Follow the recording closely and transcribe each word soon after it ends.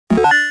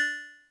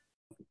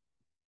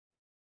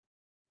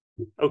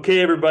Okay,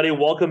 everybody,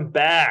 welcome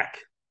back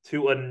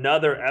to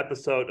another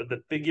episode of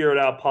the Figure It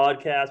Out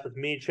podcast with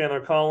me, Chandler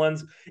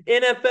Collins.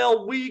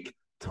 NFL Week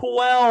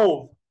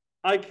 12.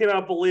 I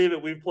cannot believe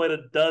it. We've played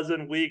a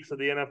dozen weeks of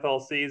the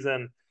NFL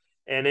season,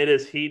 and it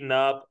is heating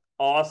up.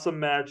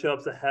 Awesome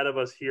matchups ahead of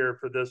us here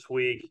for this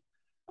week.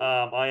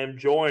 I am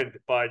joined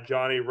by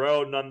Johnny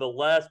Rowe.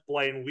 Nonetheless,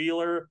 Blaine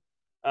Wheeler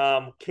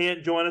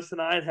can't join us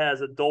tonight,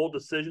 has adult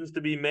decisions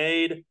to be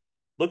made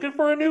looking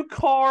for a new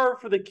car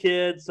for the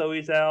kids. So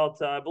he's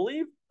out.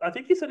 I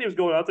think he said he was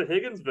going out to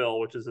Higginsville,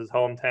 which is his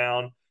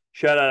hometown.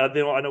 Shout out.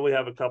 I know we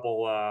have a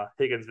couple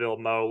Higginsville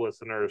Mo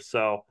listeners.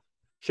 So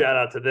shout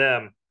out to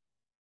them.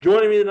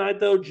 Joining me tonight,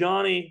 though,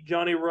 Johnny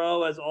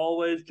Rowe, as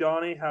always.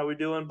 Johnny, how we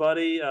doing,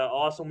 buddy?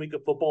 Awesome week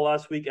of football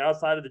last week.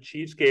 Outside of the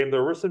Chiefs game,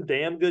 there were some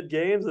damn good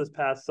games this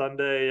past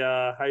Sunday.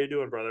 How you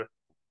doing, brother?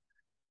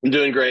 I'm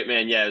doing great,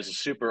 man. Yeah, it was a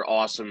super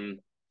awesome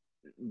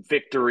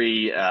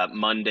victory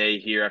Monday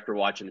here after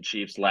watching the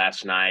Chiefs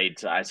last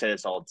night. I say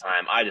this all the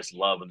time. I just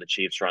love when the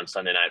Chiefs run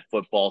Sunday Night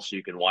Football, so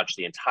you can watch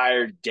the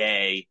entire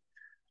day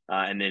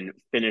and then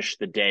finish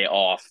the day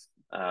off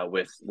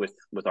with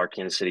our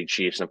Kansas City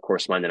Chiefs, and of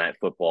course Monday Night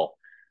Football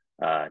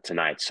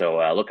tonight. So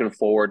looking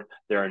forward.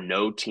 There are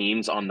no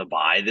teams on the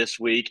bye this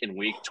week in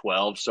Week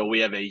 12, so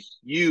we have a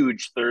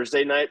huge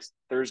Thursday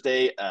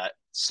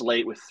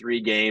slate with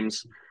three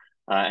games.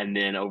 And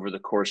then over the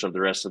course of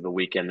the rest of the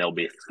weekend, there'll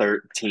be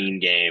 13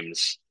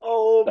 games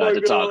Oh my to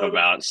talk god.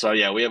 about. So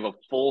yeah, we have a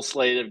full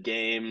slate of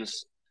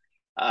games,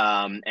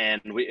 and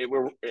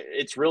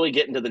it's really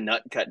getting to the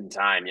nut cutting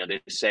time. You know,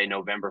 they say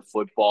November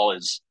football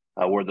is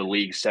where the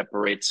league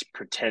separates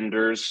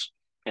pretenders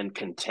and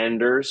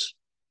contenders,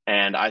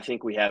 and I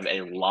think we have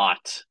a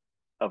lot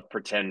of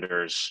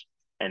pretenders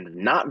and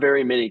not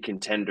very many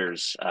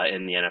contenders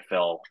in the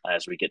NFL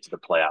as we get to the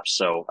playoffs.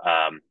 So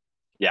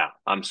yeah,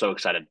 I'm so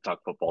excited to talk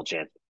football,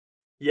 Jan.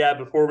 Yeah,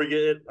 before we get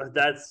it,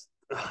 that's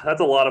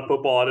a lot of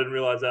football. I didn't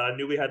realize that. I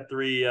knew we had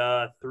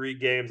three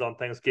games on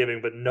Thanksgiving,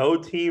 but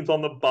no teams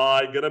on the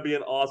bye. Gonna be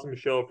an awesome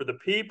show for the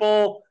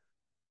people.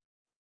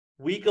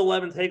 Week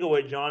 11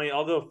 takeaway, Johnny.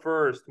 I'll go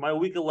first. My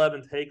week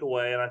 11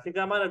 takeaway, and I think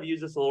I might have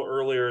used this a little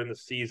earlier in the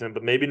season,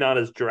 but maybe not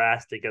as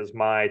drastic as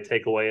my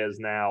takeaway is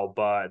now.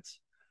 But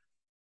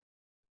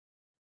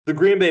the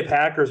Green Bay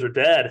Packers are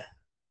dead,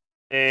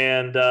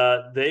 and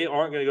they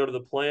aren't going to go to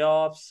the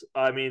playoffs.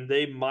 I mean,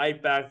 they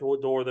might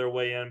backdoor their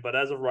way in, but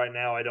as of right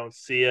now, I don't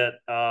see it.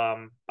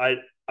 I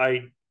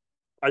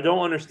I don't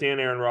understand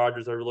Aaron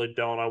Rodgers. I really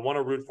don't. I want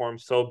to root for him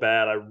so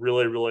bad. I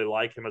really, really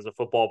like him as a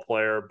football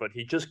player, but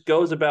he just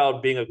goes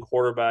about being a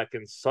quarterback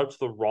in such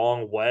the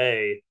wrong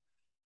way.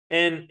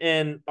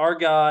 And our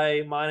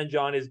guy, mine and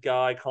Johnny's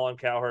guy, Colin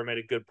Cowherd made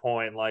a good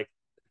point. Like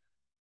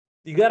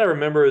you got to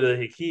remember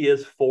that he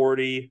is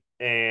 40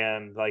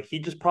 and like he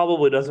just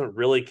probably doesn't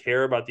really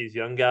care about these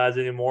young guys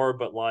anymore,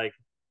 but like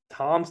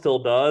Tom still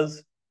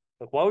does.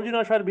 Like why would you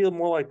not try to be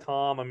more like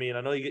Tom? I mean,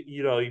 I know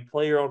you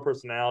play your own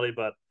personality,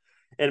 but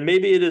and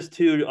maybe it is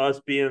too us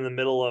being in the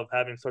middle of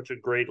having such a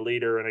great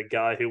leader and a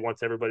guy who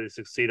wants everybody to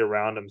succeed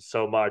around him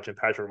so much and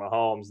Patrick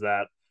Mahomes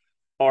that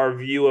our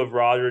view of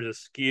Rodgers is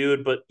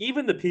skewed, but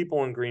even the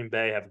people in Green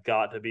Bay have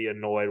got to be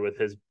annoyed with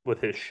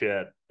his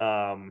shit.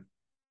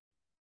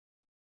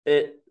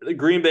 It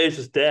Green Bay is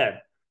just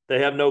dead.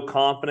 They have no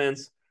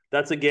confidence.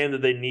 That's a game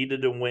that they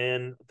needed to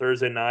win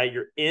Thursday night.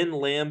 You're in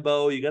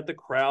Lambeau, you got the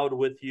crowd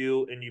with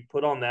you, and you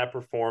put on that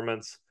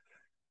performance.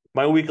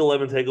 My week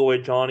 11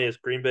 takeaway, Johnny, is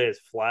Green Bay is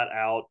flat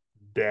out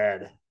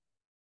dead.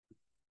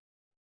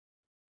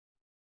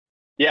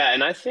 Yeah,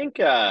 and I think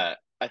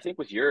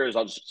with yours,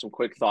 I'll just some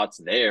quick thoughts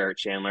there,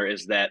 Chandler,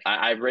 is that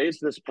I've raised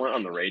this point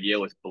on the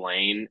radio with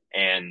Blaine,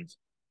 and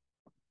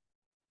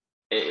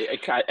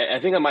I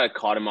think I might have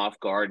caught him off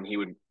guard,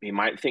 and he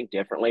might think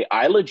differently.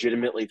 I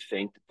legitimately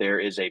think that there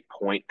is a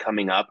point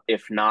coming up,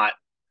 if not,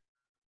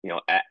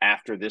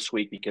 after this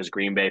week, because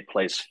Green Bay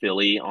plays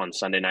Philly on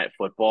Sunday Night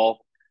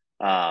Football.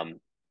 Um,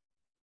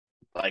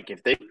 like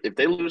if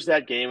they lose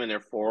that game and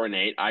they're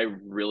 4-8, I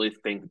really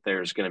think that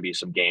there's going to be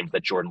some games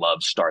that Jordan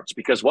Love starts,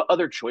 because what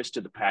other choice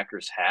do the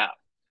Packers have?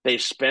 They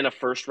spent a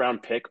first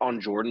round pick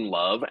on Jordan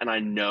Love, and I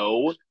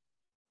know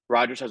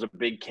Rodgers has a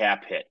big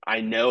cap hit.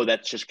 I know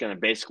that's just going to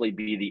basically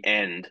be the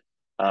end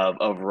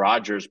of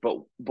Rodgers, but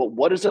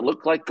what does it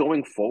look like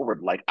going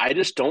forward? Like I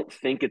just don't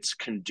think it's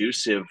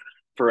conducive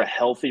for a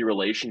healthy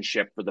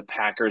relationship for the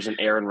Packers and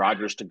Aaron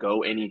Rodgers to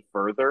go any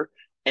further.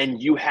 And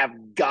you have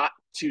got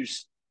to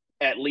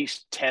at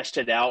least test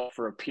it out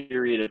for a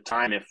period of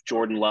time if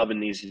Jordan Love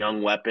and these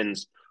young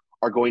weapons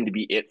are going to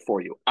be it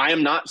for you. I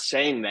am not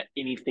saying that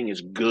anything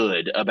is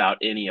good about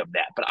any of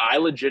that, but I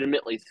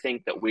legitimately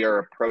think that we are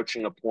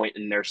approaching a point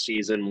in their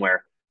season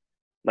where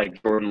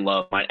like Jordan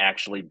Love might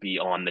actually be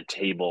on the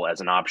table as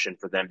an option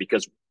for them,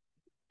 because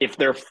if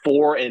they're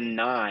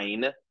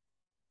 4-9,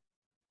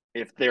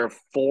 if they're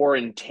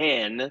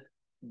 4-10,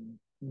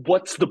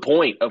 what's the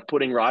point of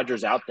putting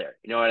Rodgers out there?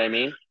 You know what I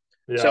mean?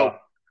 So Yeah.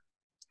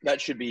 that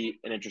should be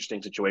an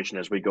interesting situation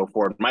as we go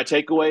forward. My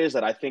takeaway is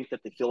that I think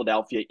that the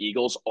Philadelphia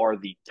Eagles are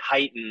the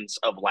Titans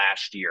of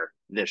last year,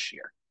 this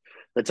year.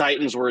 The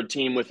Titans were a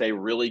team with a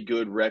really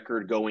good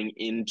record going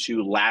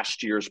into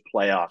last year's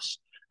playoffs.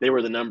 They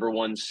were the number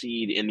one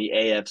seed in the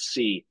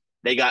AFC.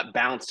 They got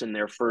bounced in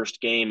their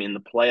first game in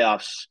the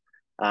playoffs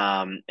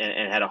and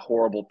had a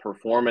horrible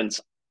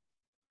performance.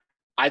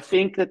 I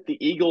think that the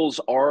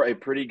Eagles are a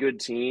pretty good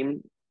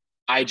team.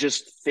 I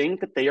just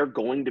think that they are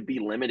going to be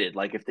limited,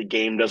 like if the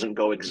game doesn't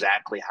go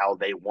exactly how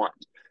they want.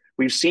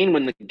 We've seen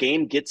when the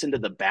game gets into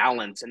the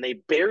balance, and they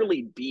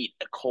barely beat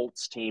a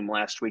Colts team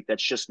last week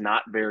that's just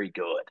not very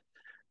good.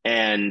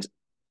 And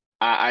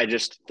I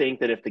just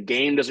think that if the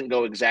game doesn't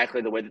go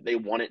exactly the way that they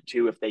want it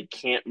to, if they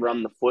can't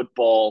run the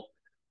football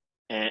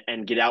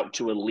and get out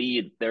to a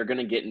lead, they're going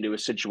to get into a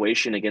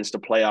situation against a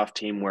playoff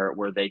team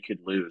where they could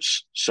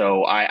lose.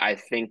 So I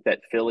think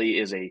that Philly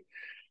is you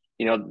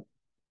know,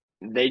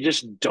 they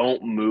just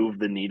don't move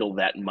the needle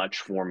that much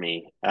for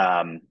me.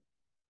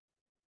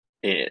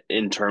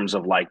 In terms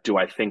of like, do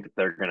I think that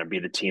they're going to be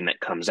the team that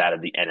comes out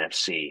of the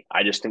NFC?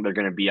 I just think they're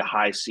going to be a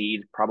high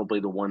seed, probably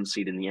the one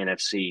seed in the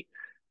NFC,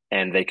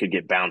 and they could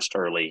get bounced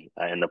early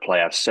in the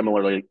playoffs,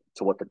 similarly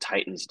to what the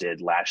Titans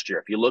did last year.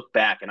 If you look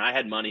back, and I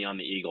had money on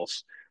the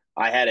Eagles,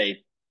 I had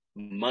a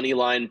money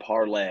line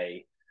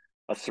parlay,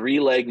 a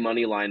 3-leg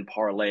money line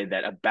parlay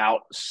that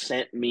about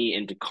sent me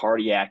into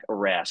cardiac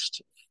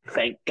arrest.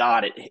 Thank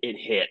God it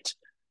hit.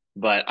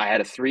 But I had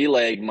a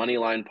 3-leg money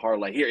line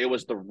parlay. Here, it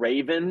was the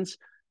Ravens,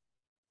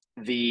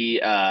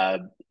 the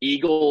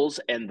Eagles,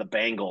 and the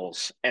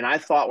Bengals. And I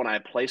thought when I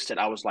placed it,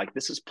 I was like,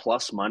 this is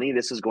plus money.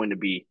 This is going to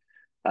be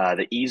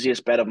the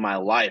easiest bet of my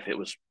life.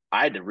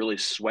 I had to really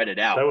sweat it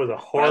out. That was a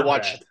But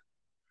hard bet.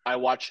 I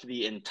watched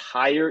the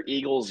entire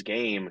Eagles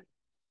game.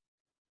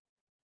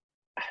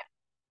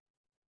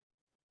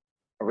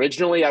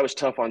 Originally, I was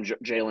tough on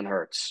Jalen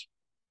Hurts.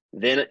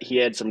 Then he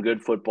had some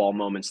good football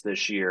moments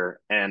this year,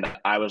 and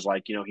I was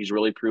like, he's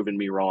really proven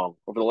me wrong.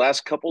 Over the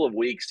last couple of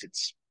weeks,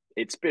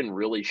 it's been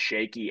really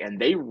shaky, and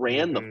they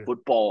ran the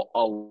football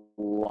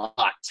a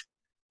lot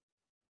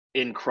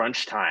in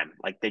crunch time.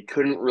 Like they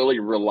couldn't really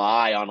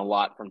rely on a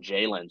lot from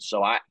Jalen.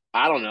 So I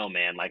don't know,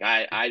 man. Like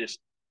I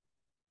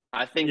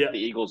think Yeah. the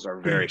Eagles are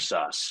very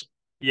sus.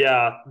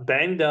 Yeah,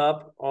 banged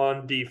up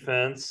on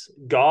defense.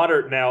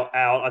 Goddard now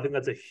out. I think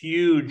that's a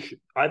huge.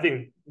 I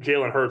think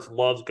Jalen Hurts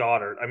loves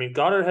Goddard. I mean,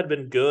 Goddard had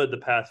been good the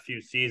past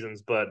few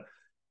seasons, but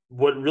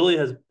what really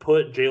has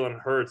put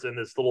Jalen Hurts in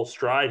this little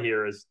stride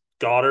here is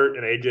Goddard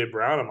and AJ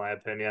Brown, in my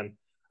opinion.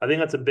 I think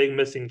that's a big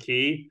missing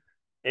key,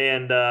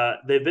 and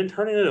they've been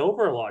turning it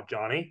over a lot,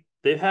 Johnny.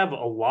 They have a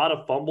lot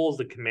of fumbles.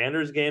 The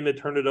Commanders game, they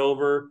turned it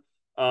over.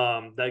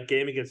 That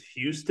game against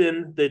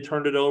Houston, they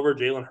turned it over.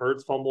 Jalen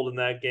Hurts fumbled in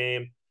that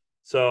game.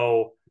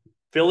 So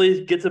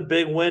Philly gets a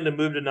big win to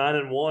move to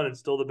 9-1 and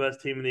still the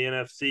best team in the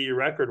NFC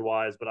record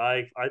wise. But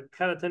I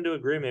kind of tend to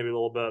agree maybe a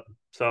little bit.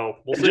 So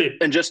we'll see.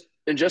 And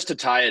just to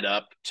tie it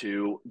up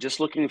to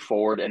just looking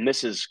forward, and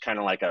this is kind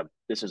of like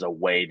this is a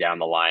way down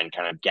the line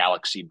kind of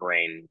galaxy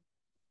brain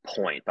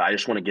point, but I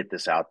just want to get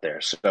this out there.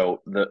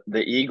 So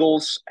the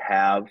Eagles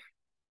have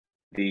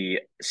the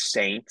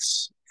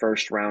Saints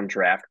first round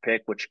draft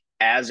pick, which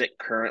as it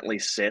currently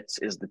sits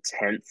is the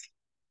 10th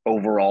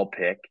overall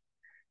pick.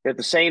 If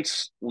the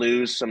Saints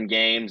lose some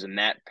games and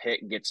that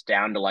pick gets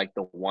down to like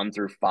the 1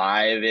 through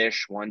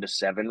 5-ish, 1 to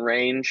 7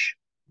 range,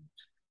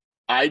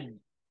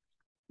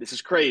 this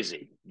is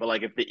crazy. But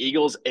like if the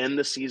Eagles end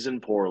the season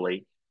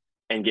poorly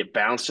and get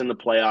bounced in the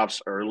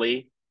playoffs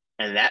early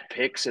and that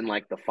picks in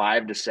like the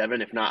 5 to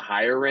 7, if not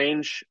higher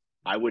range,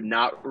 I would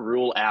not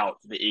rule out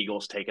the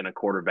Eagles taking a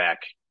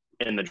quarterback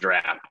in the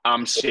draft.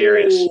 I'm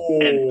serious.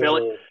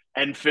 Oh.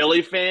 And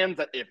Philly fans,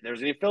 if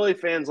there's any Philly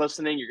fans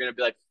listening, you're going to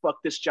be like, fuck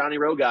this Johnny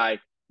Rowe guy.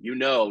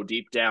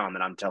 Deep down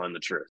that I'm telling the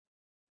truth.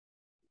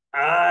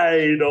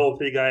 I don't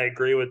think I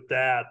agree with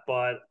that,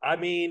 but I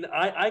mean,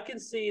 I can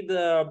see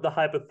the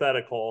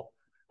hypothetical.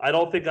 I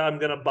don't think I'm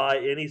gonna buy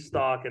any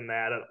stock in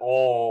that at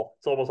all.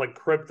 It's almost like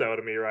crypto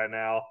to me right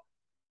now.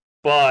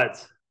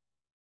 But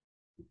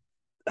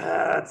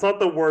it's not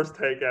the worst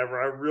take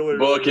ever. I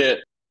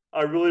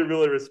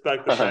really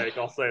respect the take.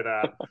 I'll say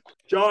that.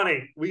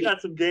 Johnny, we got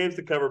some games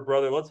to cover,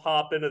 brother. Let's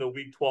hop into the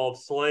Week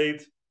 12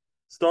 slate.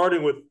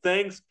 Starting with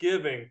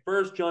Thanksgiving.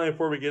 First, Johnny,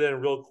 before we get in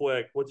real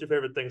quick, what's your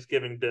favorite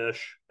Thanksgiving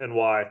dish and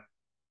why?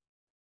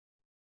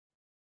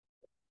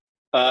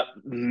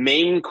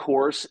 Main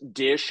course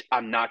dish.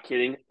 I'm not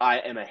kidding. I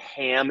am a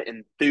ham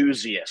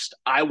enthusiast.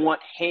 I want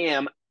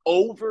ham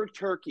over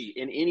turkey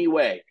in any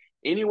way.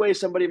 Any way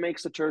somebody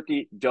makes the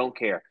turkey, don't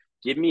care.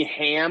 Give me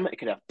ham. It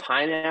could have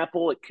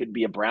pineapple. It could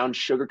be a brown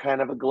sugar kind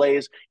of a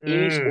glaze,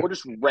 or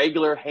just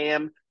regular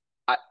ham.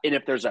 And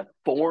if there's a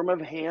form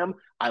of ham,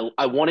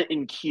 I want it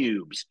in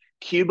cubes.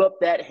 Cube up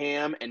that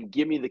ham and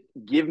give me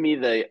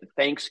the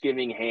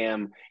Thanksgiving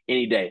ham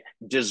any day.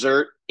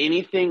 Dessert,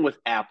 anything with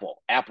apple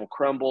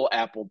crumble,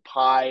 apple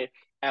pie,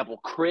 apple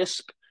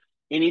crisp,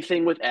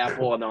 anything with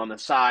apple. And on the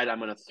side, I'm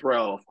going to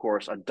throw, of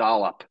course, a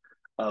dollop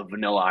of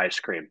vanilla ice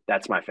cream.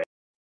 That's my favorite.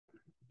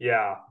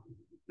 Yeah,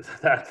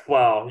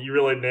 wow. You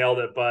really nailed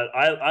it. But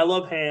I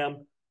love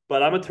ham,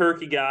 but I'm a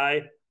turkey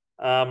guy.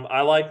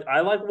 I like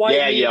white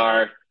Yeah, meat. you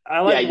are. I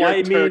Yeah, like you're a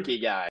white meat. turkey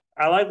guy.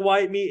 I like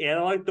white meat and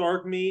I like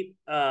dark meat.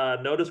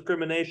 No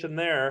discrimination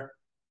there.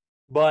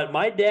 But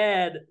my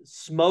dad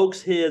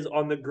smokes his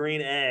on the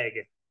green egg.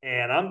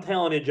 And I'm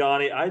telling you,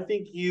 Johnny, I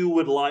think you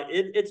would like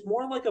it. It's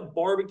more like a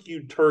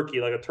barbecued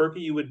turkey, like a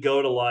turkey you would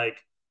go to like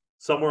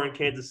somewhere in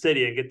Kansas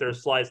City and get their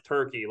sliced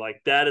turkey.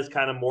 Like that is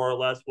kind of more or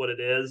less what it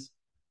is.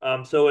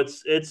 So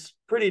it's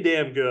pretty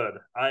damn good.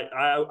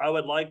 I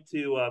would like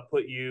to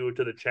put you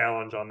to the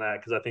challenge on that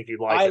because I think you'd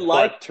like I it. But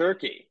like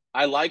turkey.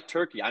 I like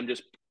turkey. I'm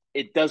just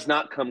it does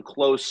not come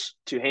close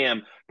to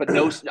ham. But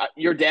no,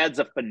 your dad's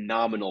a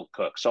phenomenal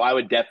cook, so I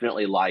would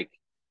definitely like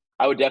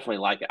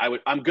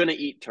it. I'm gonna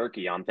eat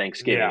turkey on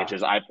Thanksgiving. It's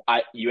yeah,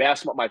 just you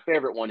asked what my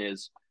favorite one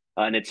is,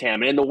 and it's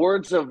ham. And in the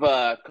words of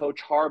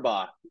Coach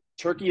Harbaugh,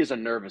 turkey is a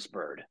nervous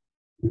bird.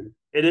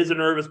 it is a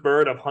nervous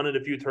bird. I've hunted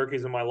a few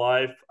turkeys in my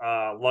life.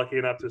 Lucky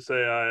enough to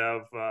say I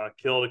have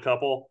killed a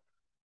couple.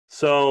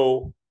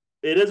 So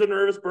it is a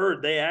nervous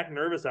bird. They act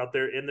nervous out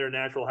there in their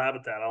natural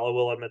habitat. I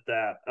will admit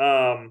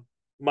that.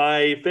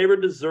 My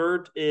favorite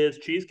dessert is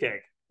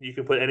cheesecake. You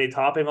can put any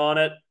topping on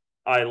it.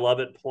 I love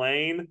it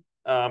plain.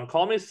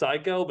 Call me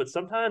psycho, but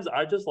sometimes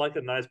I just like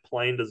a nice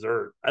plain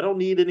dessert. I don't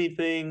need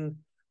anything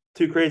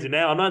too crazy.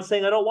 Now, I'm not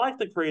saying I don't like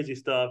the crazy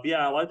stuff.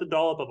 Yeah, I like the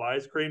dollop of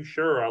ice cream.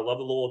 Sure. I love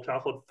the little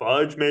chocolate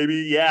fudge,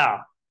 maybe.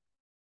 Yeah.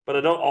 But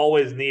I don't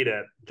always need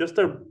it. Just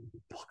a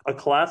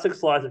classic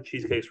slice of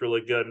cheesecake is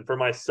really good. And for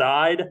my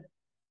side,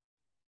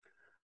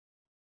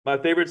 my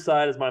favorite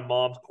side is my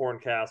mom's corn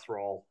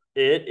casserole.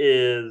 It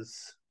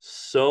is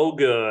so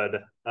good.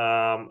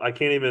 I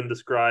can't even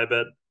describe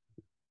it.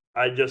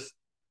 I just,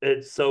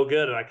 it's so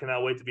good, and I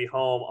cannot wait to be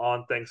home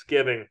on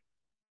Thanksgiving.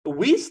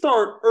 We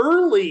start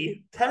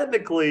early,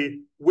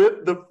 technically,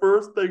 with the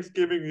first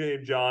Thanksgiving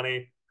game,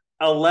 Johnny.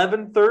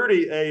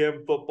 11:30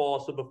 a.m. football.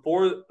 So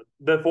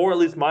before at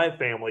least my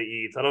family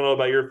eats. I don't know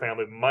about your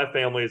family, but my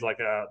family is like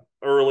a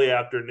early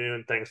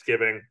afternoon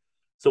Thanksgiving.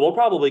 So we'll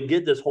probably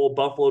get this whole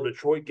Buffalo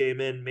Detroit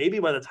game in maybe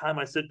by the time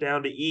I sit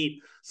down to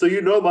eat. So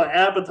my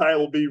appetite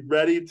will be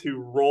ready to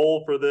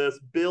roll for this.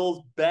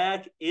 Bills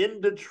back in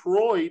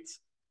Detroit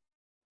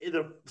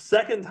the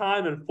second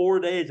time in 4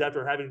 days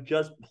after having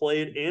just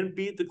played and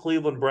beat the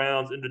Cleveland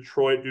Browns in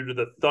Detroit due to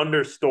the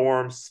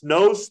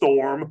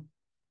snowstorm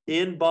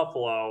in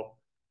Buffalo.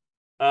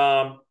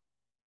 Um,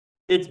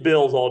 it's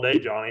Bills all day,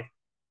 Johnny.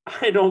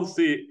 I don't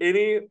see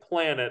any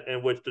planet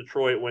in which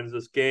Detroit wins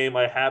this game.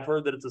 I have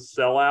heard that it's a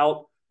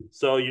sellout.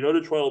 So,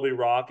 Detroit will be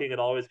rocking. It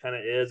always kind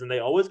of is. And they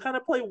always kind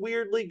of play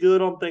weirdly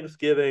good on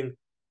Thanksgiving.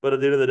 But at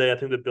the end of the day, I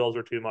think the Bills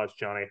are too much,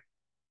 Johnny.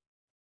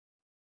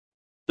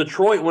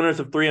 Detroit winners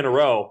of three in a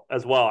row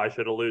as well, I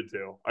should allude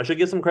to. I should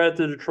give some credit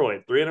to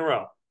Detroit. Three in a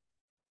row.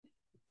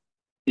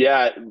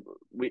 Yeah,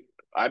 we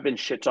I've been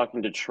shit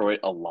talking Detroit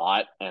a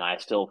lot, and I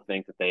still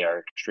think that they are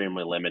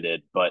extremely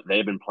limited. But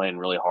they've been playing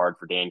really hard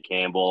for Dan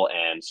Campbell,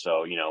 and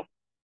so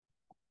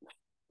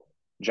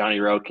Johnny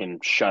Rowe can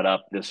shut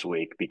up this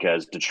week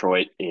because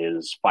Detroit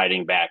is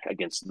fighting back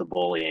against the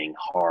bullying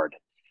hard.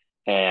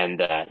 And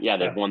yeah,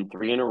 they've won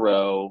three in a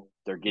row.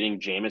 They're getting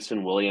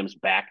Jamison Williams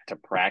back to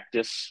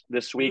practice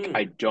this week. Mm.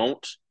 I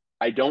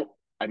don't.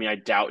 I mean, I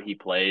doubt he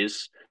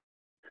plays.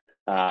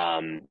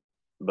 Um,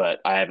 but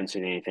I haven't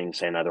seen anything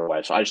saying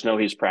otherwise. So I just know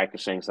he's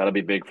practicing, so that'll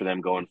be big for them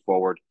going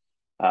forward.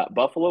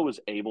 Buffalo was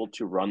able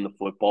to run the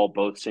football.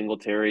 Both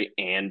Singletary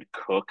and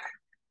Cook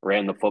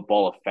ran the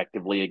football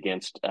effectively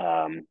against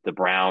the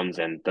Browns,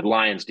 and the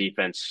Lions'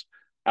 defense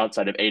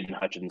outside of Aiden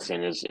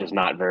Hutchinson is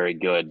not very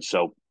good.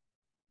 So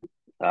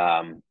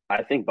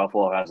I think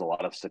Buffalo has a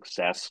lot of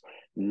success.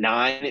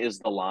 9 is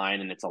the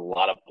line, and it's a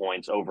lot of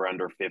points over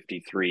under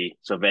 53.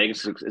 So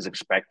Vegas is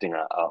expecting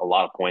a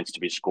lot of points to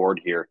be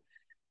scored here.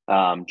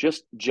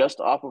 Just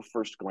off of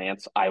first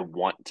glance, I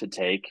want to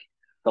take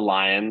the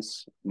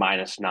Lions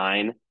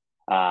 -9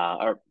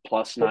 or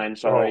 +9.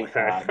 Sorry. Okay.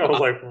 I was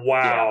like, Yeah,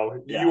 wow,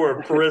 yeah, you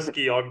are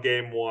frisky on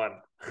game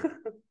one.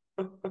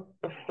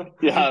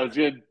 yeah. I was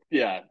good.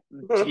 Yeah,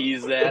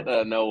 tease that.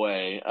 No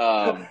way.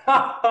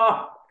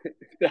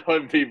 That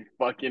would be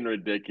fucking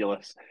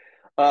ridiculous.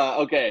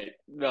 Okay,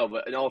 no,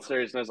 but in all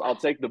seriousness, I'll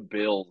take the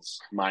Bills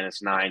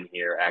 -9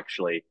 here.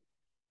 Actually,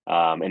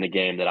 in a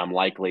game that I'm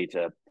likely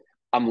to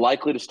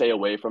stay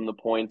away from the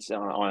points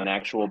on an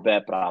actual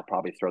bet, but I'll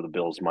probably throw the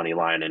Bills money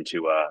line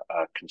into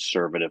a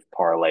conservative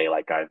parlay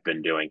like I've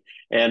been doing.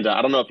 And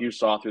I don't know if you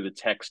saw through the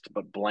text,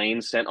 but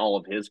Blaine sent all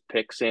of his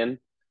picks in.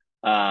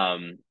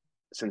 Um,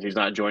 since he's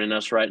not joining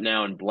us right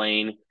now, and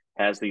Blaine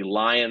has the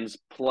Lions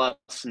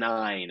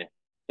 +9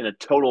 in a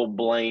total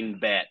Blaine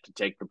bet to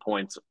take the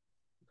points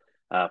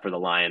for the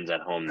Lions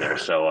at home there.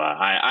 So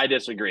I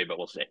disagree, but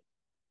we'll see.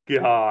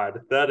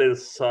 God, that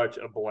is such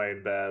a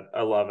Blaine bet.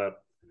 I love it.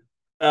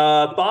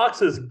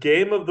 Fox's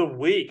game of the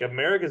week,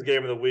 America's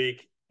game of the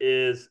week,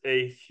 is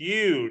a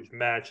huge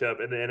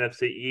matchup in the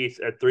NFC East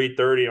at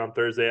 3:30 on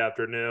Thursday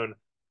afternoon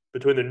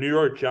between the New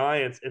York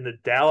Giants and the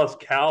Dallas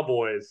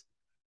Cowboys.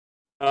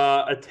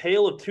 A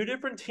tale of two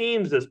different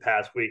teams this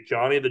past week,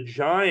 Johnny. The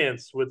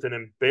Giants with an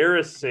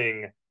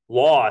embarrassing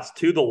loss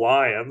to the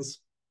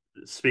Lions.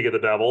 Speak of the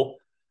devil.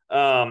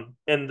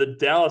 And the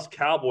Dallas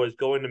Cowboys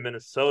going to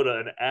Minnesota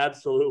and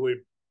absolutely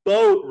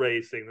boat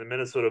racing the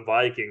Minnesota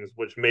Vikings,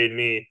 which made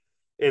me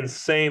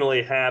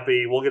insanely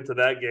happy. We'll get to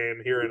that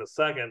game here in a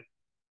second.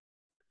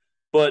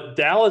 But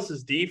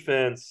Dallas's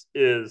defense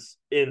is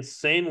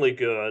insanely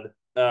good.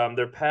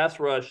 Their pass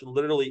rush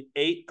literally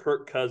ate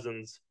Kirk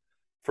Cousins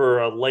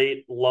for a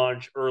late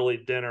lunch, early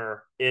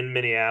dinner in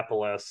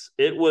Minneapolis.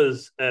 It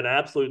was an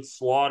absolute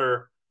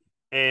slaughter.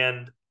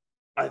 And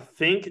I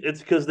think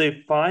it's because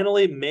they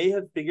finally may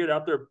have figured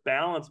out their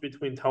balance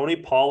between Tony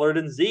Pollard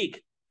and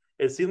Zeke.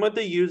 It seemed like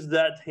they used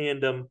that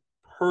tandem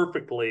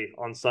perfectly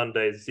on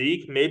Sunday.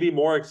 Zeke may be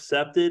more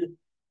accepted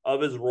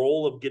of his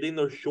role of getting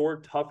those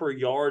short, tougher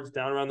yards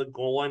down around the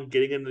goal line,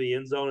 getting into the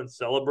end zone and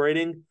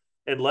celebrating,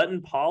 and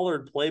letting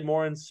Pollard play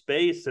more in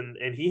space. And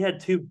he had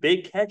two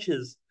big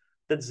catches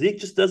that Zeke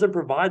just doesn't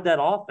provide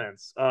that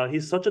offense.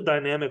 He's such a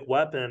dynamic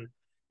weapon,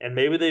 and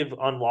maybe they've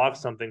unlocked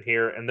something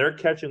here, and they're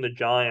catching the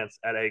Giants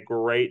at a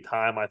great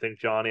time, I think,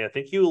 Johnny. I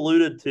think you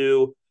alluded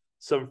to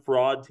some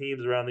fraud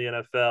teams around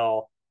the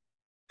NFL.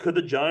 Could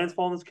the Giants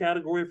fall in this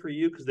category for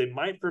you? Because they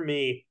might for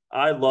me.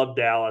 I love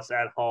Dallas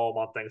at home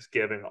on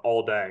Thanksgiving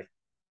all day.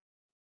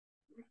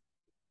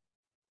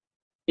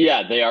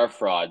 Yeah, they are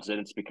frauds, and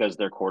it's because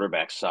their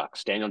quarterback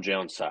sucks. Daniel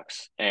Jones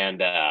sucks,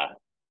 and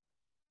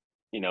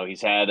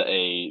he's had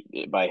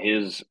by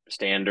his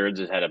standards,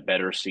 has had a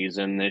better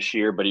season this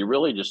year, but he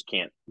really just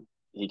can't.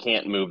 He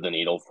can't move the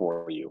needle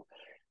for you.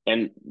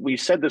 And we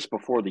said this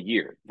before the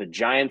year. The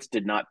Giants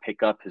did not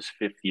pick up his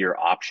fifth-year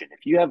option.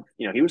 If you have,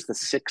 he was the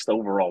sixth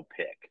overall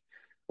pick.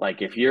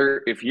 Like if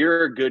you're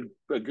a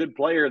good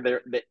player,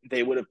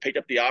 they would have picked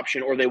up the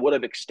option, or they would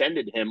have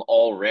extended him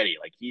already.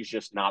 Like he's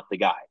just not the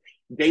guy.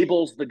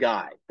 Daboll's the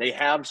guy. They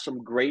have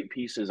some great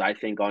pieces, I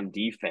think, on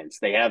defense.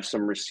 They have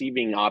some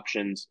receiving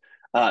options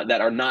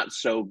that are not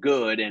so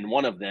good, and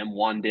one of them,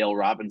 Wan'Dale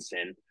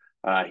Robinson,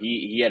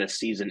 he had a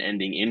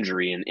season-ending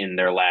injury in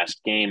their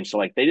last game. So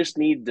like they just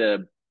need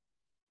to.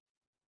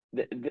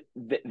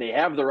 They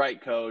have the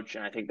right coach,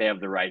 and I think they have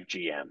the right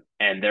GM,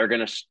 and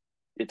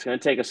it's going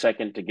to take a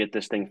second to get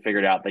this thing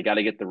figured out. They got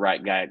to get the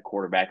right guy at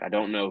quarterback. I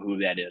don't know who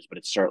that is, but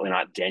it's certainly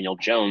not Daniel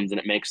Jones, and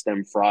it makes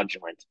them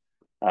fraudulent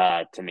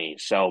to me.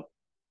 So,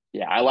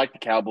 yeah, I like the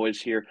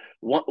Cowboys here.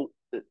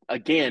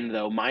 Again,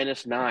 though,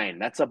 -9.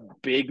 That's a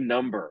big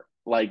number.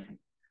 Like,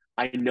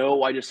 I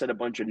know I just said a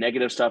bunch of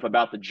negative stuff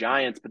about the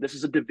Giants, but this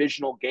is a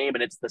divisional game,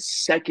 and it's the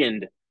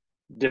second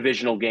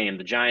divisional game.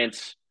 The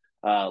Giants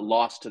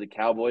lost to the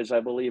Cowboys,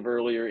 I believe,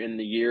 earlier in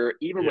the year,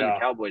 even when the Yeah.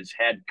 Cowboys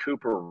had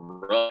Cooper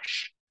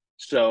Rush.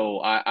 So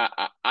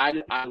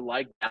I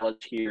like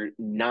Dallas here.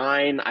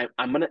 9.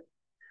 I'm gonna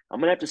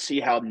have to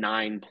see how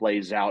 9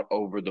 plays out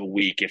over the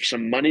week. If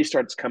some money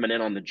starts coming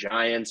in on the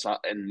Giants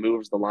and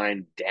moves the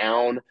line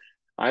down,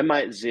 I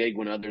might zig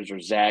when others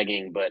are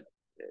zagging. But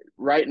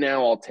right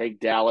now, I'll take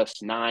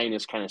Dallas. 9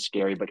 is kind of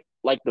scary, but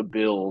like the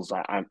Bills,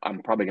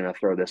 I'm probably going to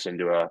throw this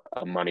into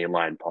a money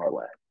line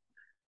parlay.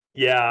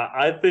 Yeah,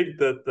 I think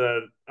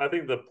the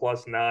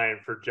 +9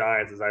 for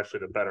Giants is actually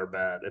the better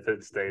bet if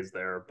it stays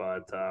there.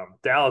 But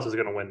Dallas is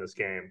going to win this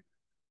game.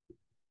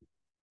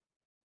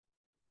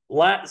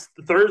 Last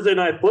Thursday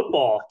night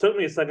football took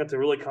me a second to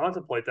really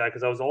contemplate that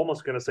because I was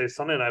almost going to say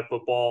Sunday night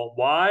football.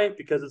 Why?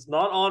 Because it's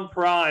not on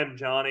Prime,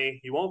 Johnny.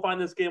 You won't find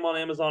this game on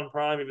Amazon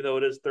Prime, even though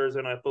it is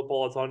Thursday night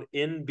football. It's on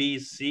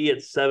NBC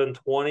at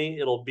 7:20.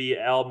 It'll be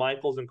Al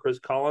Michaels and Chris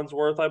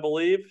Collinsworth, I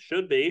believe.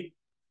 Should be.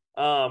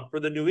 For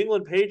the New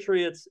England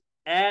Patriots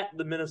at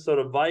the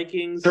Minnesota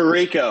Vikings.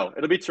 Tirico.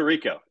 It'll be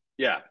Tirico.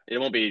 Yeah, it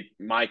won't be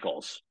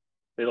Michaels.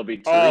 It'll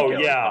be Oh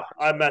Tirico. yeah,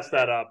 I messed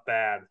that up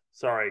bad.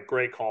 Sorry,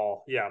 great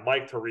call. Yeah,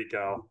 Mike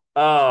Tirico.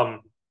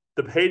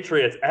 The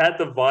Patriots at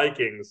the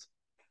Vikings.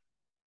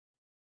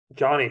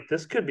 Johnny,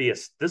 this could be a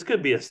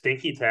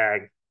stinky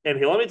tag. And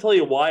let me tell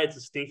you why it's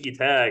a stinky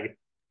tag.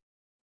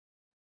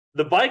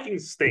 The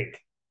Vikings stink.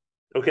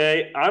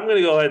 Okay, I'm going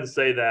to go ahead and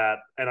say that,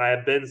 and I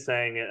have been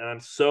saying it, and I'm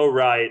so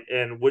right.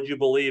 And would you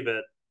believe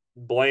it?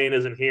 Blaine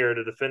isn't here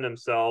to defend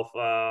himself.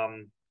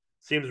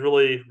 Seems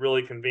really,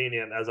 really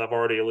convenient, as I've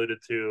already alluded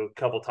to a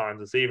couple times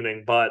this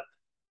evening. But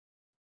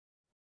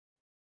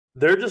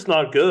they're just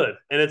not good,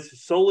 and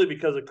it's solely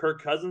because of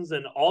Kirk Cousins.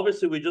 And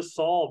obviously, we just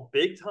saw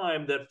big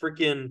time that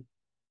freaking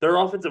their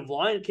offensive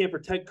line can't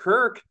protect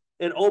Kirk.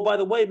 And oh, by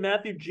the way,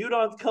 Matthew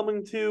Judon's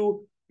coming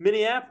to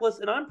Minneapolis,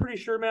 and I'm pretty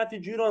sure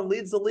Matthew Judon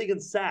leads the league in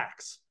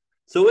sacks.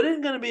 So it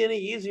isn't going to be any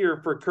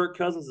easier for Kirk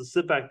Cousins to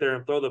sit back there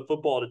and throw the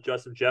football to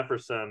Justin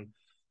Jefferson,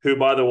 who,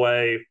 by the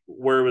way,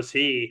 where was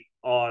he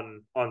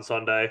on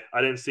Sunday?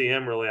 I didn't see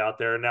him really out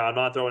there. Now, I'm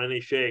not throwing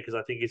any shade because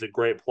I think he's a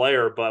great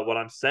player, but what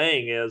I'm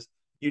saying is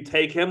you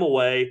take him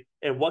away,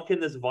 and what can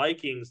this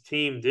Vikings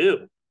team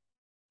do?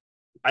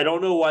 I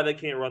don't know why they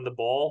can't run the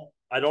ball.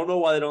 I don't know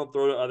why they don't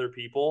throw to other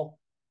people,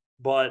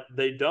 but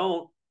they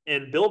don't.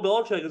 And Bill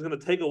Belichick is going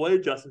to take away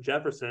Justin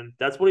Jefferson.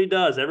 That's what he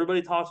does.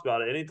 Everybody talks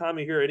about it. Anytime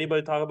you hear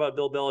anybody talk about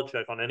Bill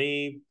Belichick on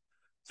any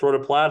sort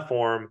of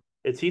platform,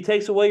 it's he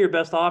takes away your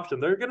best option.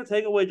 They're going to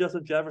take away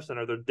Justin Jefferson,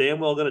 or they're damn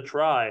well going to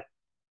try.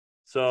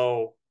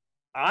 So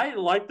I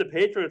like the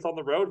Patriots on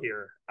the road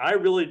here. I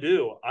really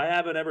do. I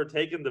haven't ever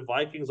taken the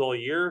Vikings all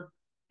year,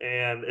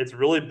 and it's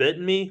really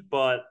bitten me,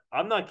 but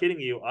I'm not kidding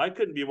you. I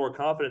couldn't be more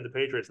confident in the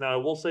Patriots. Now, I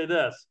will say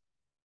this: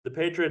 the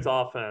Patriots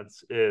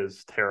offense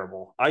is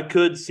terrible. I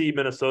could see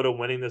Minnesota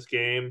winning this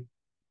game,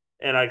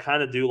 and I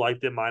kind of do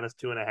like them minus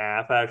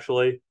 2.5,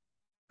 actually,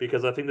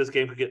 because I think this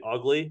game could get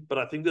ugly, but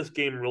I think this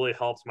game really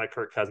helps my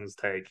Kirk Cousins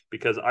take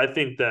because I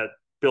think that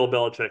Bill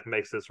Belichick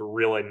makes this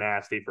really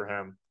nasty for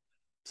him.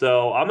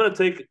 So I'm gonna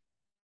take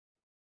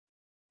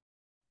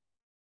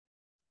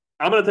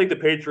the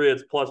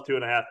Patriots plus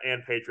 2.5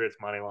 and Patriots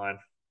money line.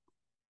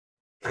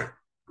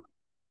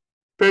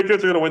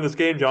 Patriots are gonna win this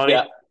game, Johnny.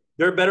 Yeah.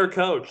 They're better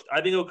coached.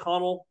 I think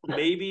O'Connell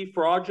maybe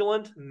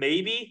fraudulent,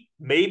 maybe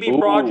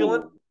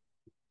fraudulent. Ooh.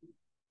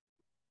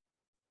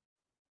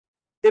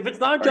 If it's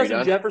not Are you Justin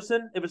done?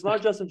 Jefferson, if it's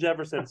not Justin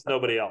Jefferson, it's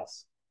nobody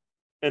else,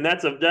 and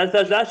that's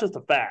just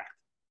a fact.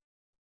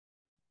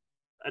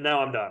 And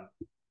now I'm done.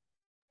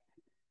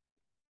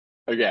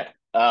 Okay.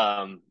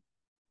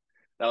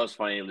 That was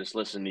funny just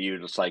listening to you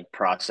just like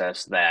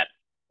process that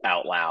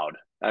out loud.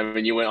 I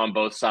mean, you went on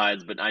both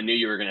sides, but I knew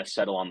you were going to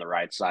settle on the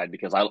right side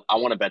because I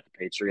want to bet the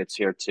Patriots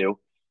here too.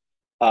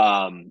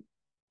 Um,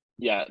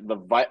 yeah,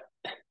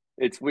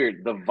 it's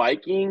weird. The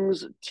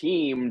Vikings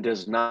team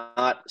does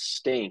not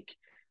stink.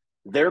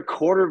 Their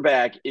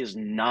quarterback is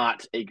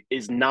not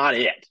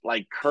it.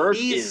 Like Kirk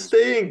He is,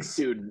 stinks.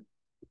 dude.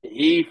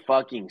 He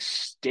fucking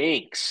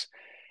stinks.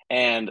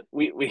 And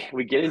we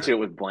get into it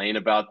with Blaine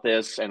about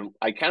this, and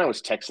I kind of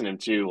was texting him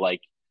too.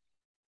 Like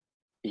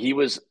he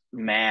was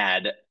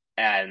mad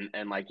and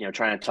like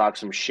trying to talk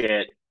some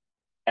shit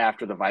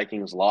after the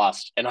Vikings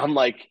lost, and I'm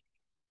like,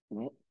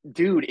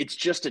 dude, it's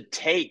just a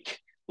take.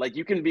 Like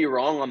you can be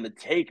wrong on the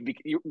take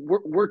because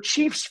we're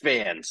Chiefs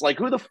fans. Like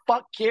who the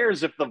fuck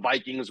cares if the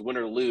Vikings win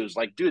or lose?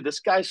 Like, dude, this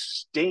guy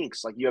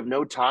stinks. Like you have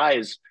no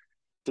ties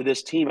to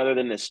this team other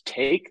than this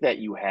take that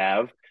you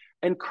have.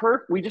 And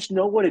Kirk, we just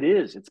know what it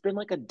is. It's been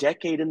like a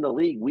decade in the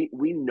league.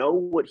 We know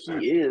what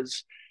he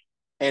is.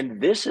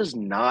 And this is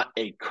not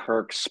a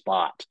Kirk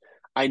spot.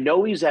 I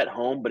know he's at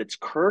home, but it's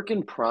Kirk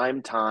in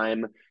prime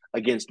time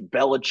against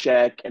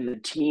Belichick and the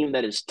team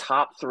that is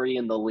top three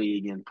in the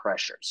league in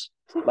pressures.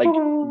 Like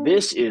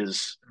this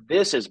is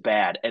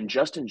bad. And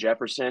Justin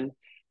Jefferson,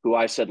 who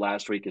I said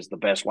last week is the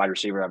best wide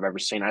receiver I've ever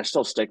seen, I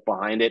still stick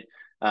behind it.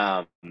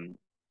 Um,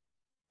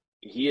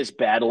 he is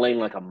battling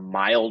like a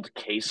mild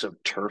case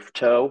of turf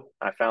toe.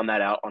 I found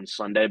that out on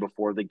Sunday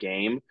before the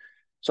game.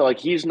 So like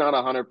he's not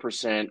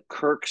 100%.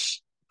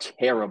 Kirk's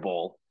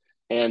terrible.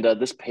 And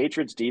this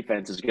Patriots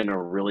defense is going to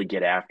really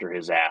get after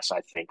his ass,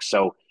 I think.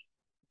 So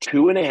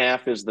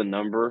 2.5 is the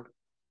number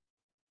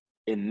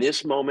in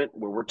this moment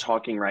where we're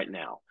talking right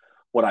now.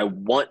 What I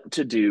want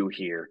to do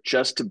here,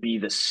 just to be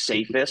the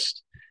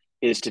safest,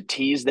 is to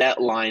tease that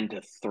line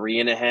to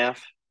 3.5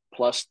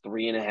 plus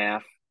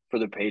 3.5 for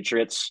the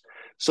Patriots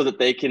so that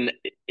they can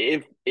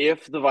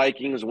if the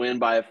Vikings win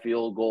by a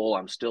field goal,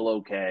 I'm still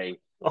okay.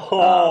 Um,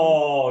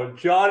 Oh,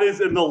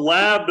 Johnny's in the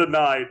lab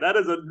tonight. That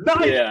is a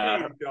nice yeah,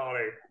 team,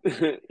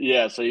 Johnny.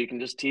 yeah. So you can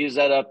just tease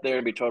that up there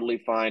and be totally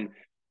fine.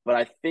 But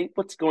I think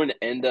what's going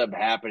to end up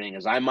happening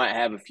is I might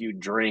have a few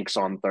drinks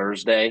on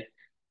Thursday,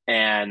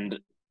 and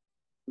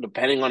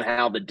depending on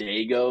how the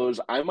day goes,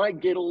 I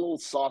might get a little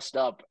sauced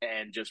up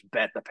and just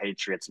bet the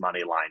Patriots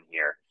money line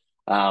here.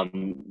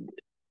 Um,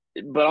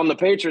 but on the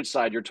Patriots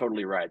side, you're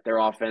totally right. Their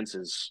offense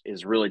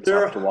is really tough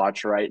They're to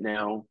watch right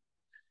now.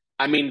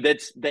 I mean,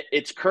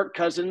 it's Kirk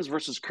Cousins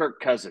versus Kirk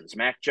Cousins.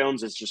 Mac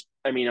Jones is just,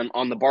 I mean,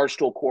 on the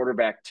Barstool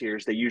quarterback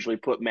tiers, they usually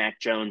put Mac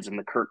Jones in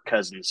the Kirk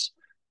Cousins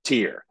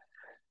tier.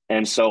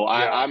 And so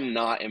yeah. I'm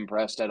not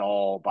impressed at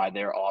all by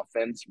their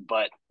offense.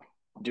 But,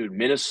 dude,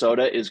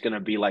 Minnesota is going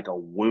to be like a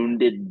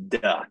wounded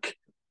duck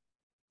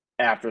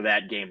after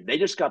that game. They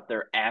just got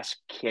their ass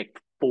kicked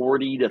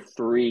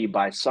 40-3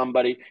 by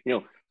somebody.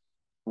 You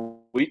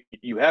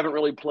haven't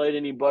really played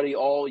anybody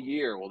all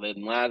year. Well,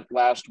 then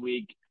last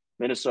week,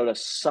 Minnesota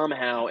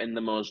somehow, in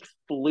the most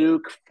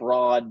fluke,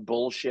 fraud,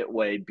 bullshit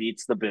way,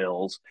 beats the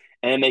Bills.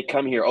 And they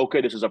come here. Okay,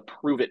 this is a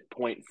prove it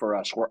point for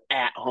us. We're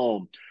at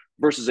home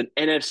versus an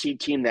NFC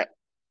team that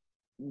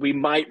we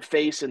might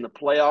face in the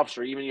playoffs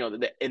or even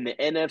in the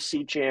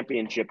NFC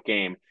Championship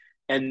game.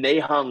 And they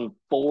hung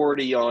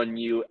 40 on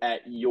you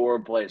at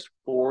your place,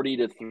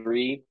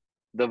 40-3.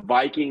 The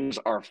Vikings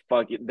are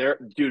fucking. They're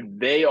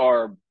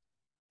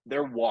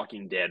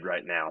Walking Dead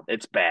right now.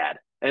 It's bad.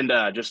 And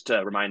just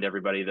to remind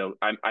everybody, though,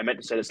 I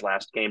meant to say this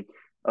last game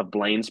of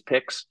Blaine's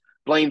picks.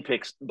 Blaine's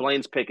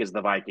pick is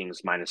the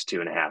Vikings minus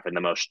 2.5 in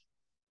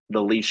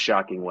the least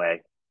shocking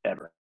way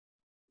ever.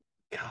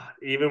 God,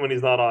 even when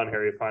he's not on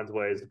here, he finds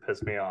ways to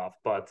piss me off.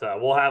 But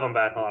we'll have him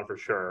back on for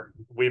sure.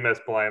 We miss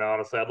Blaine,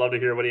 honestly. I'd love to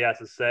hear what he has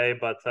to say,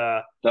 but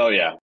Oh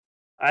yeah,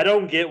 I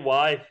don't get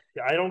why.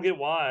 I don't get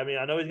why. I mean,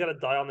 I know he's got to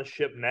die on the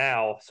ship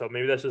now, so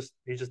maybe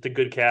he's just a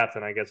good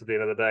captain, I guess, at the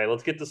end of the day.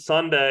 Let's get to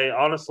Sunday.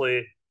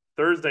 Honestly,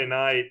 Thursday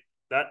night,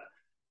 that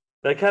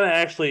kind of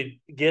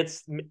actually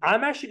gets me.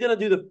 I'm actually going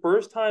to do the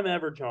first time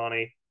ever,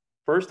 Johnny.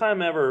 First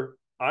time ever.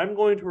 I'm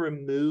going to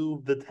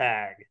remove the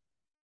tag.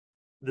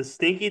 the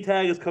stinky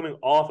tag is coming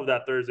off of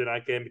that Thursday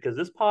night game because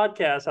this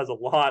podcast has a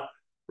lot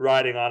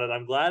riding on it.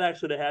 I'm glad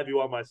actually to have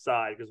you on my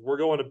side because we're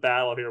going to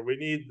battle here. We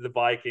need the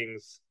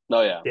Vikings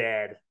Oh yeah.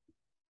 dead.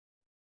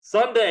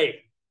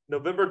 Sunday,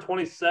 November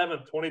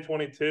 27th,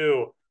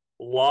 2022.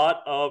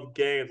 Lot of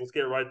games. Let's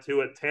get right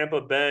to it. Tampa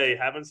Bay,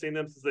 haven't seen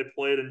them since they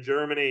played in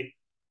Germany.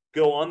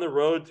 Go on the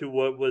road to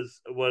what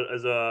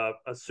is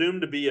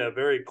assumed to be a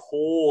very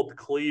cold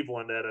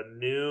Cleveland at a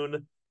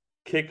noon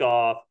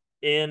kickoff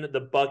in the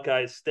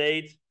Buckeye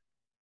State.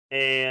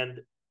 And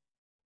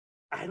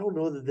I don't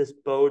know that this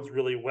bodes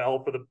really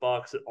well for the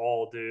Bucks at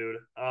all, dude.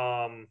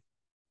 I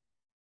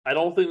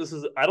don't think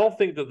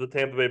that the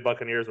Tampa Bay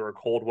Buccaneers are a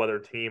cold weather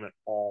team at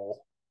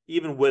all,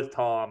 even with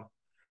Tom.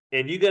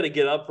 And you got to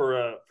get up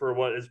for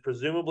what is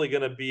presumably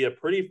going to be a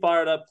pretty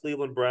fired up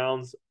Cleveland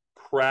Browns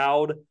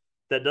crowd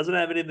that doesn't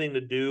have anything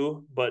to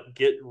do but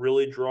get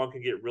really drunk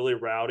and get really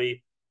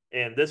rowdy.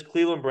 And this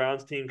Cleveland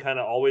Browns team kind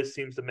of always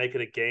seems to make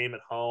it a game at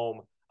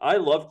home. I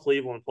love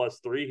Cleveland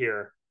 +3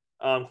 here.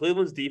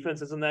 Cleveland's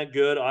defense isn't that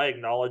good. I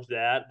acknowledge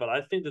that, but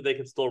I think that they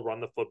can still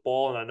run the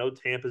football. And I know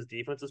Tampa's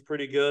defense is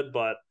pretty good,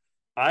 but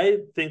I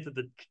think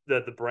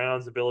that the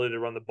Browns' ability to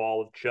run the ball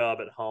with Chubb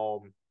at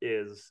home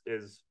is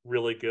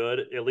really good,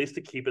 at least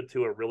to keep it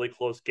to a really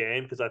close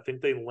game, because I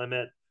think they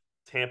limit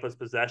Tampa's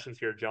possessions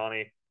here,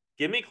 Johnny.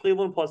 Give me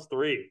Cleveland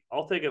 +3.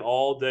 I'll take it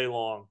all day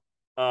long.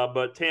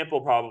 But Tampa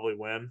will probably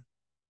win.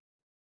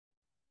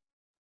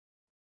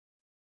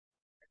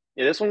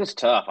 Yeah, this one's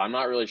tough. I'm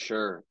not really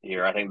sure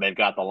here. I think they've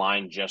got the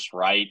line just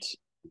right.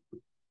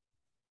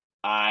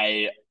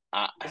 I,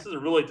 I This is a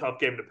really tough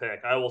game to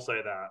pick. I will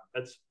say that.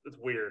 It's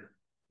weird.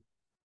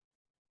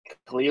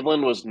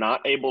 Cleveland was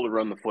not able to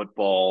run the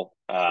football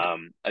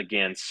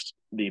against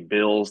the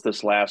Bills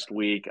this last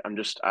week.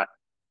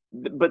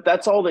 But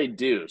that's all they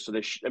do. So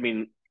I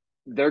mean,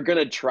 they're going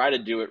to try to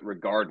do it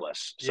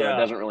regardless. So it Yeah.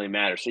 doesn't really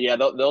matter. So yeah,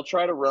 they'll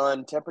try to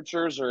run.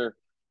 Temperatures are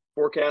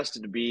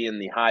forecasted to be in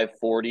the high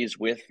 40s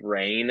with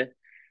rain.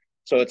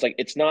 So it's like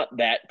it's not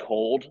that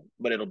cold,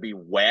 but it'll be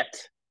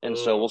wet. And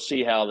so Ugh. we'll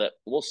see how that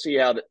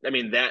I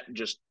mean that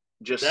just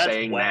That's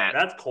saying wet. that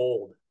That's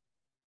cold.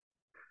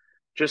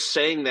 just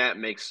saying that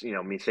makes,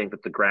 me think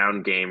that the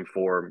ground game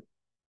for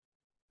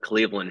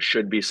Cleveland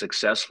should be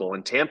successful.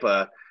 And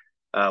Tampa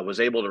was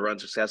able to run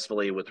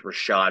successfully with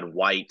Rashad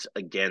White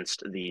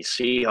against the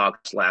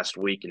Seahawks last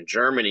week in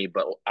Germany,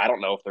 but I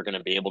don't know if they're going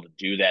to be able to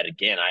do that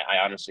again.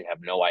 I honestly have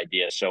no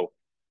idea. So,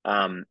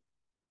 um,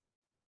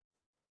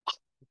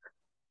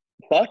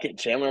 fuck it,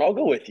 Chandler. I'll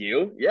go with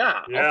you.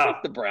 Yeah, I'll Yeah.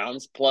 take the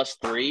Browns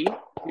 +3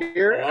 I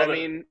here. I love it.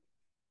 mean,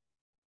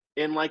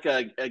 in like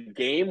a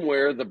game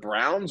where the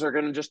Browns are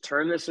going to just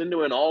turn this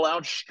into an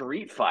all-out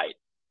street fight.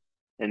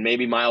 And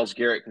maybe Myles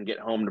Garrett can get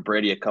home to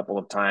Brady a couple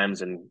of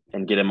times and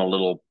get him a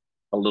little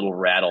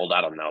rattled.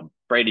 I don't know.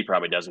 Brady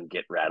probably doesn't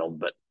get rattled,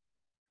 but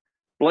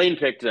Blaine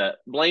picked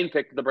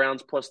the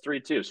Browns +3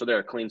 too, so they're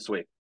a clean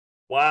sweep.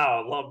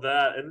 Wow, love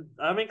that. And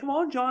I mean, come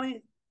on,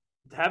 Johnny.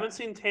 Haven't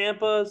seen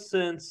Tampa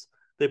since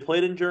they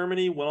played in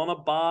Germany, went on a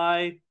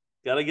bye,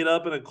 got to get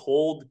up in a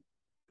cold,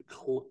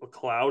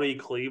 cloudy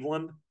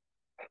Cleveland.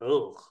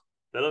 Ugh,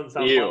 that doesn't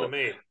sound fun to Ew.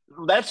 me.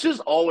 That's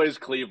just always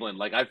Cleveland.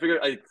 Like I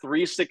figured like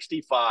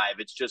 365,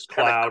 it's just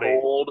kind of Cloudy.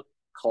 cold,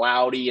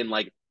 cloudy, and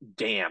like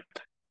damp.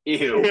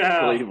 Ew,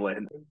 Yeah,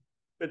 Cleveland.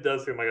 it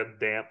does seem like a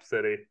damp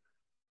city.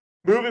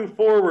 Moving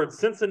forward,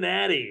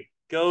 Cincinnati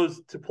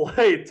goes to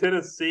play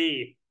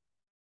Tennessee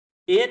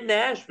in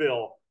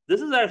Nashville.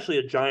 This is actually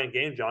a giant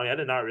game, Johnny. I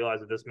did not realize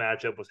that this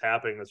matchup was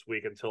happening this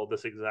week until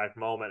this exact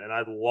moment. And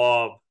I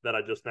love that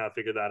I just now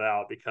figured that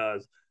out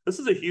because this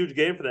is a huge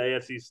game for the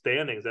AFC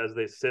standings as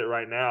they sit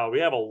right now. We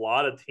have a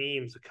lot of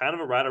teams kind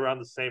of right around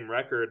the same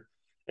record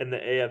in the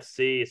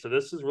AFC. So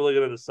this is really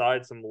going to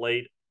decide some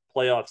late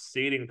playoff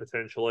seeding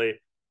potentially.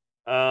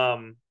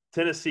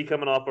 Tennessee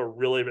coming off a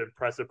really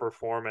impressive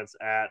performance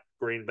at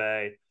Green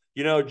Bay.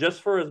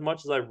 Just for as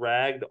much as I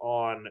ragged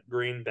on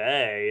Green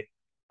Bay,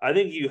 I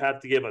think you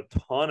have to give a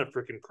ton of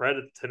freaking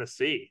credit to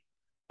Tennessee.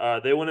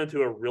 They went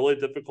into a really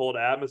difficult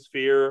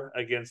atmosphere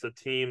against a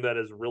team that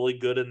is really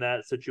good in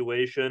that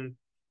situation,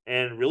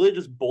 and really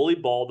just bully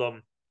balled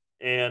them.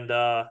 And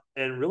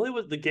really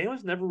the game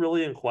was never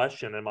really in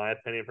question in my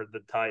opinion for the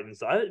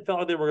Titans. I felt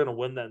like they were going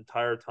to win that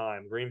entire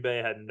time. Green Bay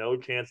had no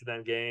chance in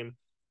that game,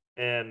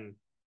 and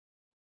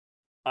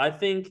I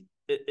think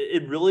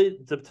it really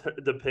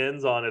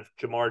depends on if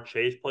Jamar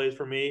Chase plays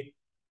for me,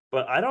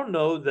 but I don't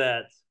know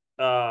that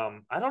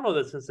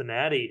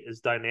Cincinnati is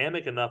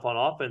dynamic enough on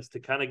offense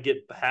to kind of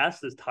get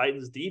past this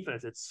Titans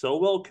defense. It's so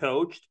well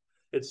coached.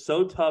 It's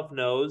so tough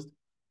nosed.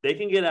 They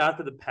can get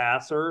after the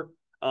passer.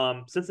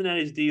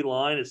 Cincinnati's D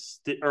line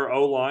or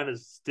O line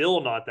is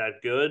still not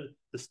that good.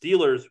 The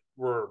Steelers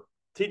were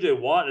TJ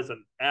Watt is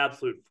an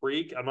absolute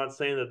freak. I'm not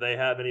saying that they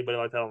have anybody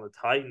like that on the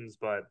Titans,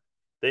 but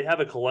they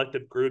have a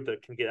collective group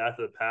that can get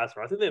after the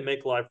passer. I think they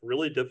make life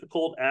really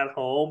difficult at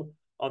home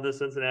on the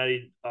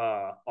Cincinnati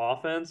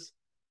offense.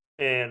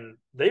 And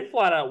they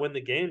flat out win the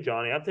game,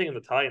 Johnny. I'm taking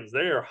the Titans.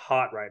 They are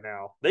hot right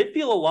now. They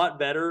feel a lot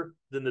better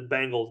than the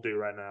Bengals do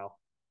right now.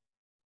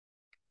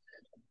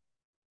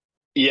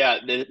 Yeah,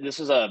 this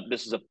is a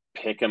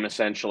pick 'em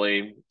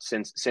essentially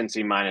since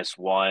Cincy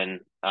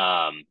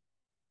 -1.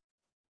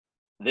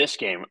 This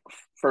game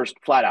first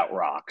flat out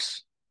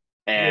rocks.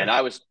 And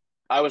Yeah.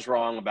 I was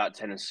wrong about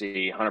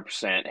Tennessee,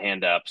 100%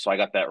 hand up. So I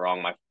got that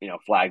wrong. My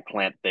flag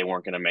plant they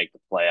weren't going to make the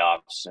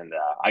playoffs, and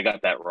I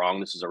got that wrong.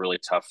 This is a really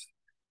tough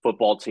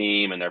football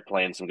team, and they're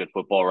playing some good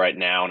football right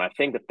now. And I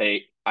think that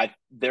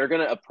they're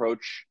going to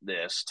approach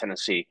this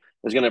Tennessee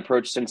is going to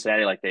approach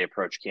Cincinnati like they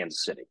approach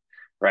Kansas City,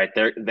 right?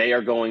 They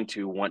are going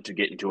to want to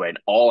get into an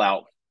all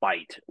out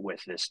fight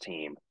with this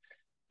team,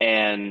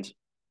 and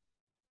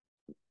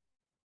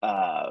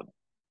uh,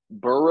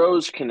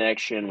 Burrow's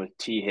connection with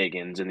T.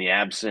 Higgins in the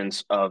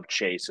absence of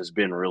Chase has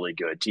been really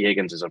good. T.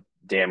 Higgins is a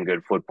damn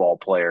good football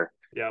player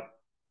Yep.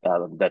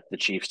 that the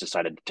Chiefs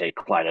decided to take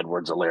Clyde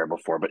Edwards-Helaire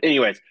before. But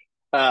anyways,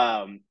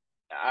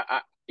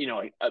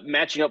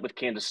 matching up with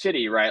Kansas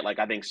City, right? Like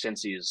I think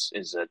Cincy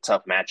is a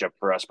tough matchup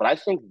for us, but I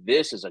think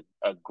this is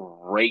a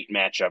great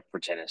matchup for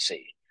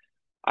Tennessee.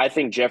 I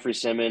think Jeffrey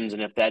Simmons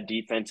and if that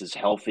defense is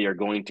healthy are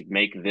going to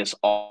make this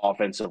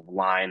offensive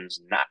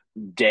line's not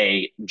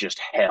day just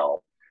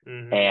hell.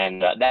 Hmm.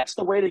 And that's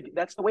the way to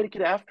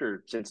get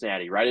after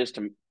Cincinnati, right? Is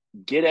to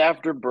get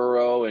after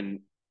Burrow, and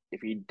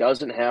if he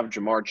doesn't have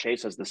Jamar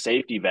Chase as the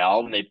safety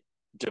valve, and they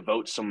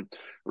devote some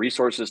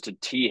resources to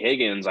T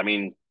Higgins, I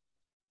mean,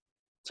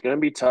 it's going to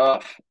be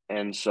tough.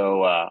 And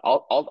so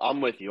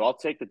I'm with you. I'll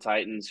take the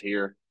Titans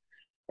here,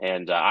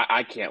 and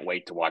I can't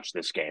wait to watch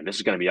this game. This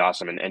is going to be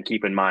awesome. And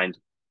keep in mind,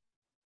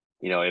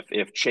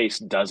 if Chase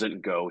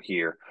doesn't go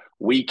here,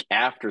 week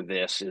after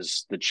this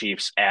is the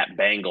Chiefs at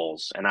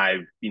Bengals, and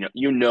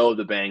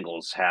the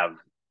Bengals have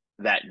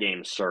that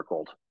game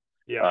circled.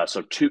 Yep.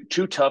 So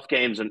two tough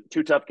games in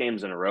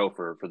a row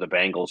for the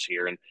Bengals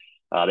here, and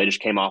they just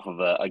came off of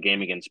a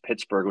game against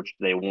Pittsburgh, which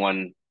they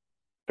won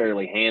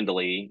fairly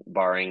handily,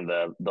 barring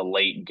the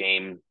late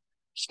game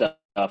stuff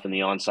and the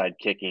onside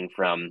kicking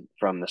from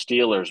the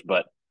Steelers.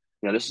 But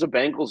this is a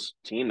Bengals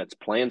team that's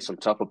playing some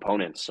tough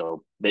opponents,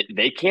 so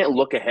they can't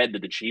look ahead to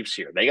the Chiefs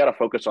here. They got to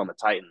focus on the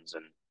Titans,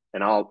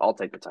 and I'll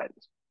take the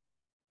Titans.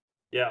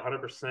 Yeah,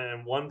 100%.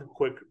 And one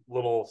quick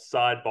little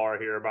sidebar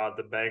here about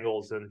the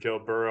Bengals and Joe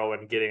Burrow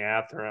and getting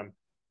after him.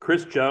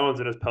 Chris Jones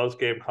in his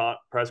post-game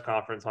press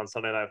conference on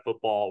Sunday Night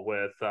Football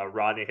with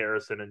Rodney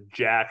Harrison and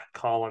Jack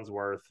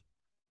Collinsworth,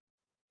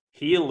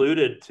 he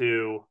alluded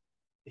to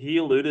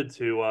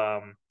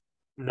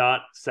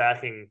not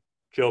sacking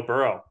Joe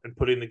Burrow and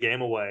putting the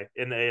game away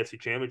in the AFC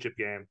Championship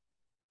game.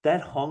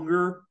 That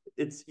hunger,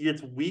 it's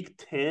week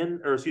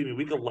 10 or excuse me,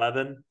 week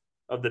 11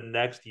 of the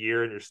next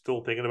year, and you're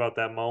still thinking about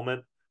that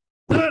moment.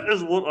 That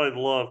is what I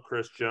love,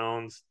 Chris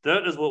Jones.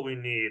 That is what we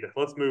need.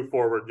 Let's move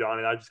forward,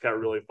 Johnny. I just got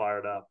really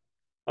fired up.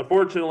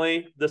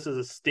 Unfortunately, this is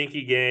a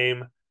stinky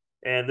game,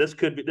 and this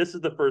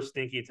is the first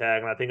stinky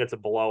tag, and I think it's a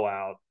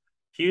blowout.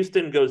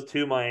 Houston goes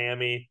to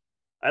Miami.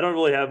 I don't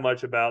really have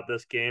much about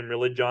this game,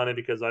 really, Johnny,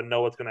 because I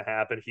know what's going to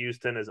happen.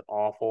 Houston is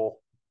awful,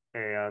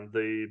 and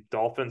the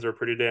Dolphins are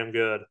pretty damn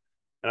good,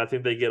 and I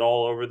think they get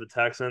all over the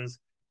Texans.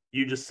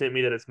 You just sent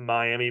me that it's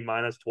Miami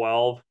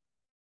 -12.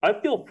 I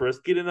feel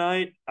frisky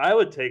tonight. I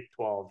would take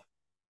 12.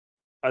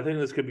 I think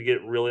this could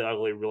get really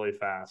ugly really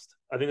fast.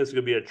 I think this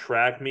could be a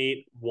track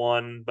meet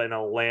won by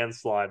a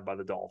landslide by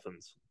the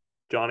Dolphins.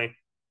 Johnny?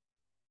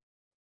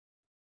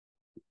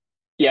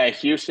 Yeah,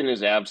 Houston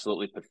is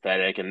absolutely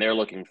pathetic, and they're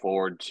looking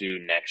forward to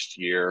next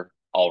year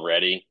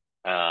already.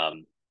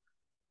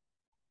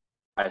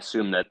 I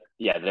assume that,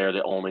 yeah, they're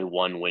the only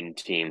one-win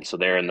team, so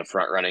they're in the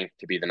front running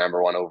to be the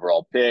number one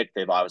overall pick.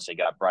 They've obviously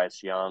got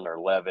Bryce Young or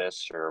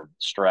Levis or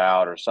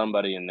Stroud or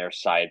somebody in their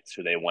sights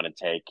who they want to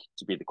take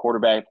to be the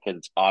quarterback because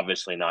it's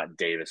obviously not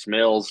Davis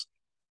Mills.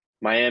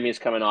 Miami is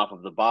coming off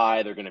of the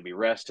bye. They're going to be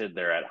rested.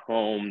 They're at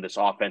home. This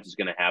offense is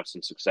going to have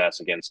some success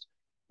against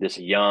this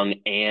young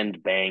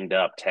and banged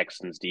up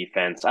Texans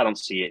defense. I don't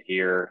see it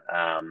here.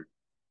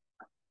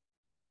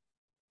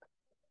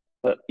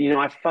 But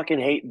I fucking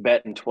hate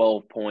betting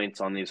 12 points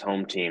on these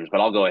home teams,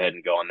 but I'll go ahead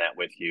and go on that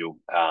with you.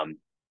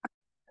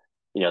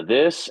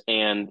 This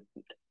and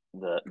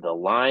the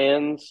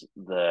Lions,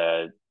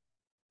 the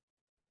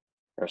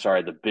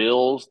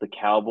Bills, the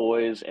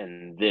Cowboys,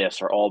 and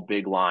this are all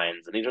big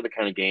lines, and these are the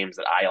kind of games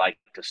that I like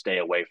to stay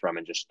away from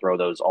and just throw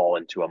those all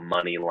into a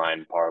money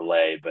line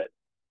parlay. But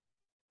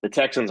the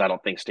Texans, I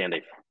don't think stand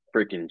a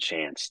freaking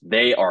chance.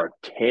 They are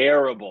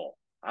terrible.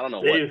 I don't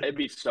know what Dave, it'd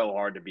be so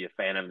hard to be a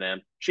fan of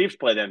them. Chiefs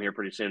play them here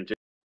pretty soon too.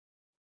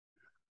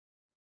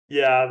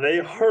 yeah, they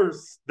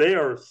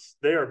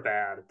are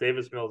bad.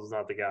 Davis Mills is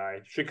not the guy.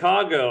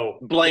 Chicago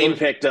Blaine goes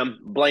picked them.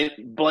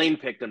 Blaine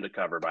picked them to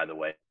cover. By the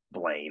way,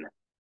 Blaine.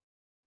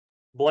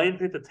 Blaine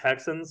picked the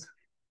Texans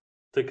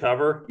to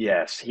cover.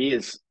 Yes, he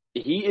is.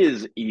 He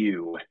is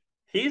you.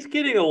 He's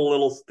getting a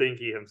little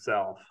stinky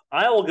himself.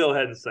 I will go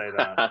ahead and say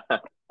that.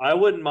 I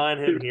wouldn't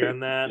mind him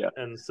hearing that. Yeah.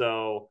 And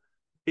so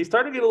he's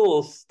starting to get a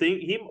little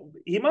stink.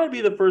 He might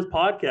be the first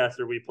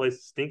podcaster we place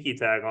a stinky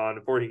tag on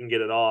before he can get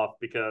it off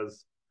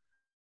because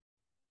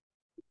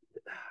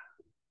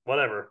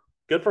whatever.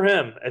 Good for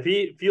him. If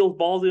he feels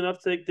ballsy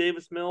enough to take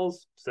Davis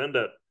Mills, send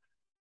it.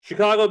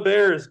 Chicago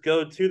Bears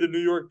go to the New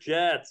York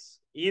Jets.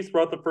 East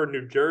Rutherford,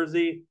 New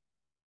Jersey.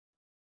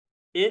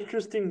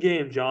 Interesting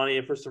game, Johnny,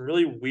 and for some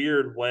really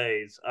weird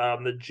ways.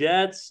 The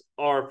Jets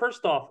are,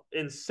 first off,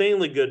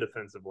 insanely good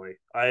defensively.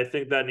 I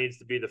think that needs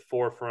to be the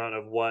forefront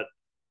of what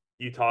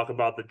you talk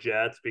about the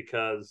Jets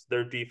because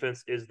their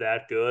defense is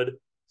that good.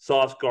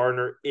 Sauce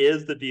Gardner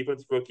is the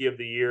defense rookie of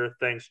the year.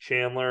 Thanks,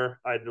 Chandler.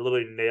 I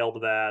literally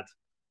nailed that.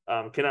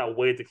 Cannot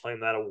wait to claim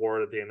that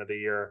award at the end of the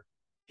year.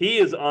 He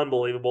is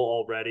unbelievable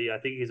already. I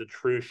think he's a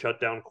true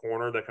shutdown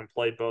corner that can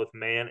play both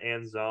man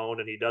and zone,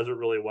 and he does it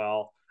really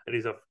well. And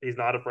he's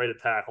not afraid to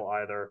tackle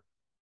either.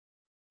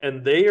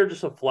 And they are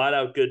just a flat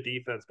out good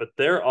defense, but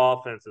their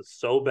offense is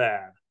so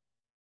bad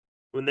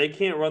when they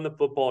can't run the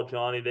football,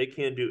 Johnny, they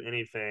can't do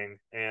anything.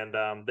 And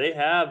they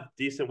have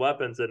decent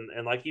weapons.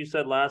 And like you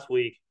said last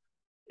week,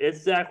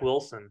 it's Zach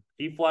Wilson.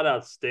 He flat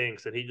out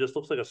stinks, and he just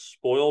looks like a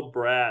spoiled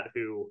brat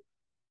who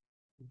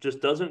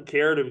just doesn't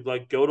care to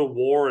like go to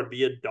war and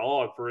be a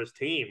dog for his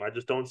team. I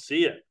just don't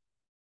see it.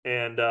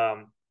 And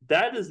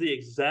that is the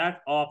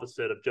exact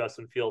opposite of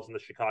Justin Fields and the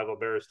Chicago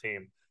Bears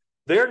team.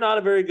 They're not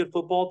a very good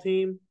football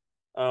team.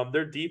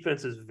 Their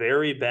defense is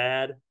very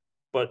bad,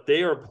 but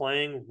they are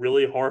playing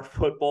really hard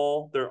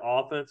football. Their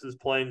offense is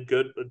playing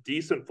good,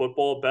 decent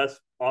football, best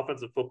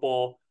offensive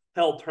football.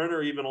 Hell,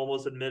 Turner even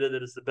almost admitted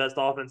that it's the best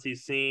offense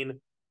he's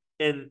seen.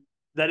 And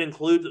that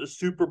includes a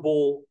Super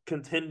Bowl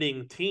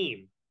contending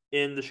team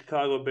in the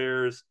Chicago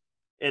Bears.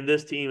 And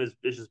this team is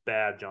just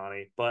bad,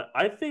 Johnny. But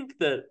I think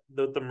that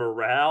the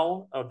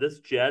morale of this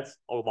Jets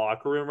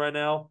locker room right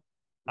now,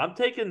 I'm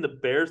taking the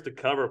Bears to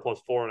cover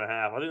plus 4.5.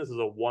 I think this is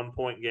a 1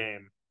 point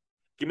game.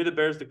 Give me the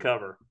Bears to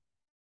cover.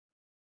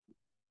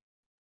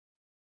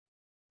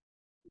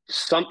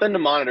 Something to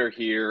monitor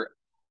here.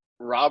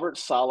 Robert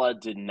Saleh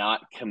did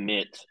not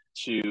commit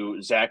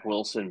to Zach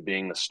Wilson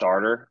being the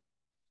starter.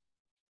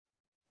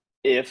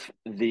 If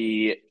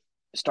the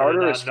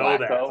starter is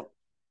Flacco,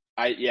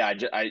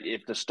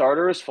 if the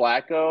starter is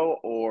Flacco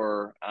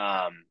or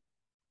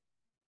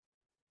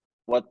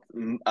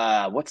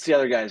what's the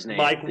other guy's name?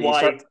 Mike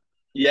White.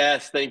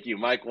 Yes, thank you,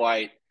 Mike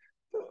White.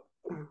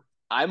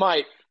 I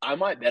might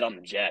bet on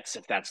the Jets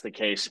if that's the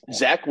case.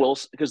 Zach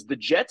Wilson, because the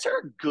Jets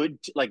are good.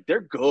 Like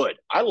they're good.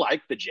 I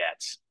like the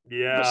Jets.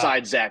 Yeah.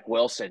 Besides Zach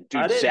Wilson,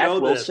 dude, Zach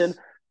Wilson,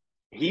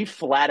 he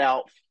flat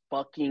out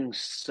fucking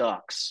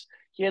sucks.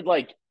 He had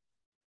like,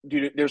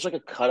 dude, there's like a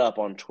cut up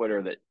on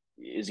Twitter that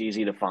is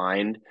easy to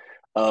find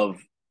of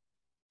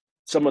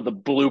some of the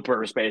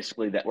bloopers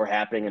basically that were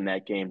happening in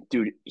that game.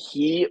 Dude,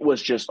 he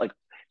was just like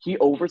he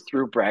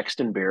overthrew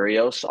Braxton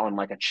Berrios on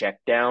like a check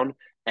down.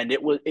 And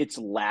it's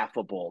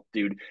laughable,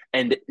 dude.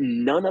 And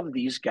none of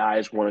these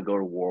guys want to go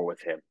to war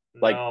with him.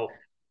 Like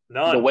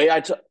none. The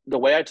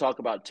way I talk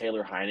about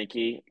Taylor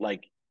Heinicke,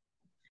 like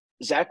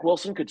Zach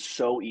Wilson could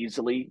so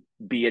easily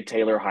be a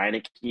Taylor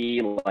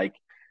Heinicke. Like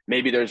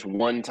maybe there's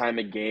one time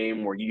a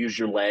game where you use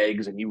your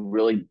legs and you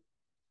really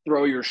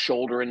throw your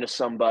shoulder into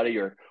somebody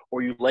or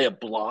you lay a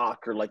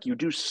block or like you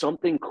do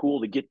something cool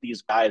to get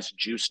these guys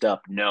juiced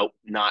up. No,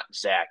 not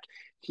Zach.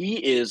 He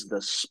is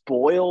the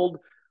spoiled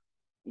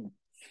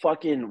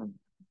fucking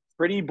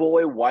pretty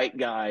boy white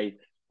guy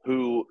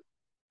who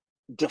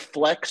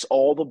deflects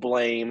all the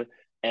blame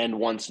and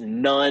wants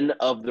none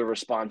of the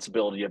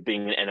responsibility of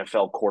being an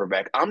NFL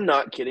quarterback. I'm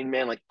not kidding,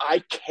 man. Like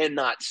I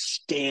cannot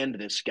stand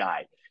this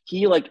guy.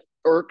 He like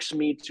irks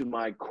me to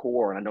my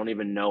core and I don't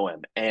even know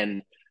him.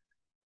 And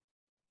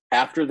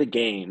after the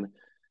game,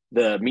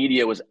 the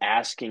media was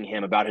asking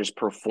him about his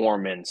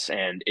performance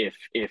and if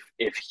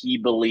he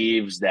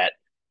believes that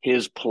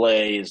his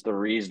play is the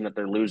reason that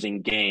they're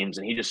losing games.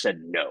 And he just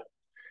said no.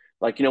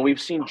 Like, you know,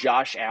 we've seen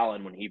Josh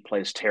Allen when he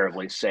plays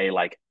terribly say,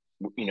 like,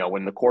 you know,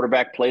 when the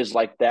quarterback plays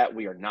like that,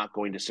 we are not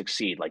going to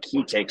succeed. Like,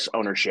 he takes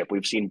ownership.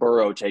 We've seen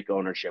Burrow take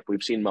ownership.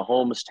 We've seen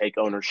Mahomes take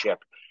ownership.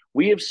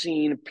 We have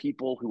seen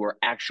people who are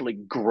actually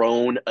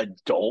grown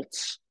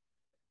adults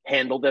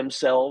handle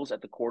themselves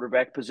at the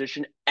quarterback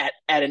position at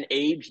an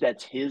age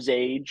that's his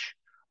age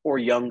or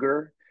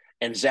younger.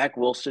 And Zach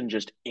Wilson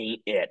just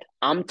ain't it.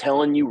 I'm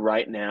telling you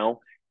right now,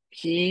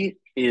 he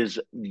is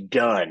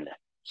done.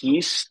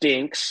 He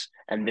stinks,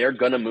 and they're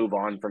going to move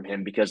on from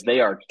him because they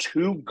are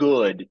too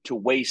good to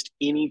waste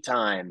any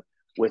time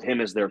with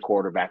him as their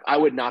quarterback. I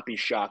would not be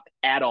shocked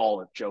at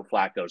all if Joe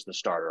Flacco's the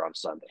starter on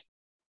Sunday.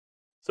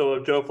 So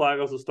if Joe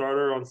Flacco's the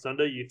starter on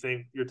Sunday, you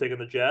think you're taking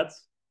the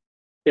Jets?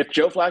 If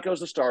Joe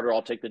Flacco's the starter,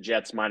 I'll take the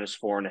Jets minus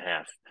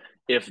 4.5.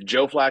 If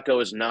Joe Flacco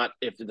is not,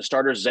 if the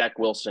starter is Zach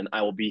Wilson,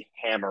 I will be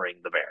hammering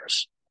the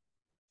Bears.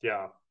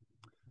 Yeah.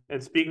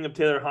 And speaking of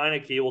Taylor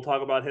Heinicke, we'll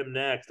talk about him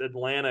next.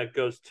 Atlanta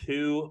goes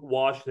to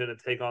Washington to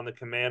take on the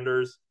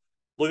Commanders.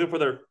 Looking for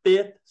their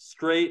 5th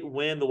straight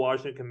win, the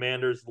Washington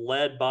Commanders,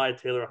 led by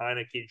Taylor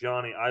Heinicke.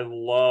 Johnny, I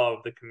love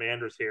the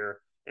Commanders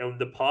here. And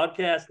the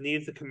podcast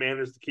needs the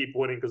Commanders to keep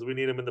winning because we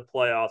need them in the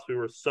playoffs. We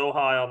were so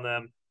high on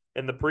them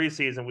in the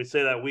preseason. We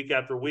say that week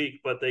after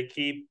week, but they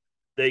keep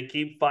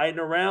fighting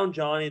around,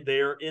 Johnny. They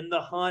are in the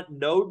hunt,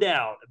 no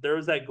doubt. There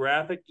was that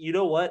graphic. You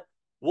know what?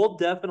 We'll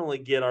definitely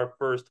get our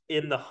first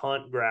in the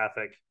hunt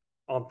graphic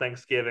on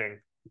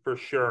Thanksgiving for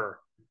sure.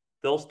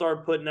 They'll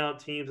start putting out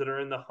teams that are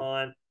in the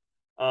hunt,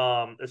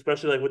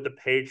 especially like with the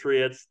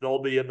Patriots.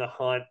 They'll be in the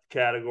hunt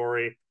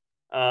category.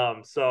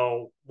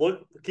 So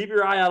keep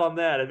your eye out on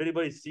that. If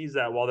anybody sees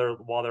that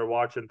while they're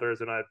watching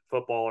Thursday night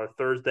football or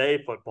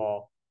Thursday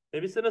football,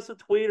 maybe send us a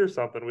tweet or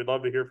something. We'd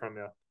love to hear from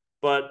you.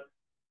 But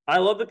I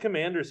love the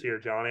Commanders here,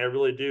 Johnny. I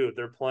really do.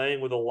 They're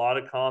playing with a lot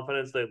of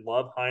confidence. They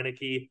love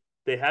Heineke.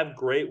 They have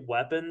great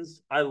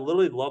weapons. I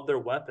literally love their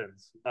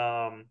weapons.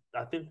 I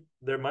think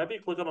there might be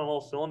clicking on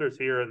all cylinders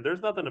here, and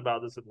there's nothing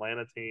about this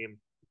Atlanta team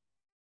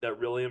that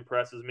really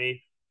impresses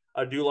me.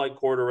 I do like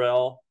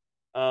Cordarrelle.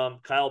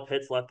 Kyle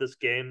Pitts left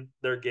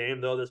their game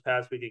though, this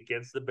past week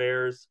against the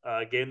Bears,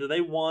 a game that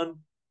they won,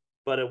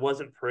 but it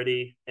wasn't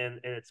pretty.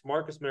 And it's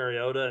Marcus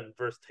Mariota and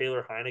versus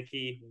Taylor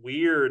Heineke.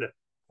 Weird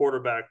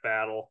quarterback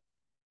battle,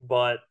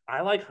 but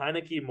I like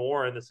Heineke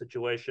more in the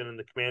situation, and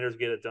the Commanders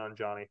get it done,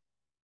 Johnny.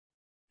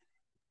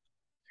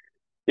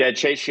 Yeah,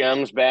 Chase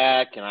Young's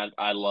back, and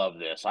I love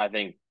this. I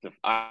think the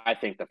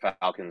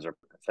Falcons are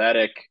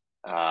pathetic,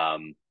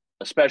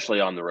 especially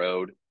on the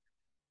road.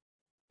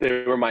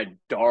 They were my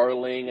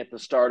darling at the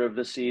start of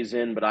the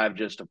season, but I've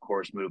just, of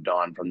course, moved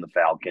on from the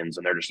Falcons,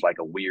 and they're just like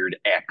a weird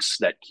X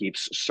that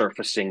keeps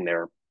surfacing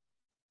their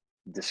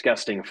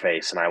disgusting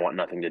face, and I want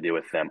nothing to do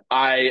with them.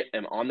 I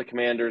am on the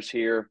Commanders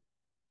here.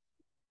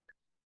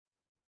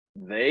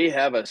 They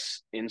have a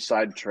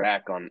inside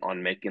track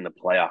on making the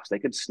playoffs. They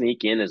could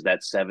sneak in as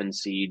that 7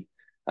 seed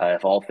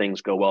if all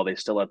things go well. They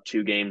still have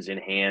 2 games in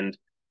hand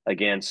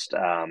against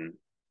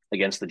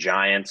the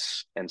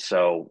Giants, and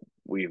so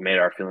we've made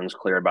our feelings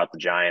clear about the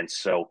Giants.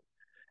 So,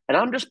 and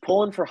I'm just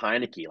pulling for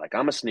Heineke. Like,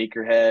 I'm a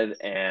sneakerhead,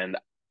 and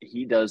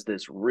he does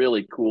this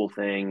really cool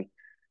thing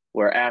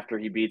where after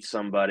he beats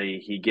somebody,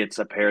 he gets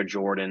a pair of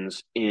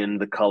Jordans in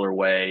the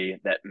colorway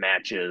that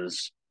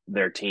matches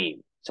their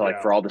team. So, like,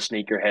 Yeah. for all the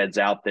sneakerheads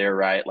out there,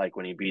 right? Like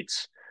when he beat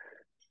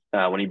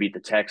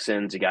the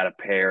Texans, he got a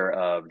pair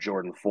of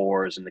Jordan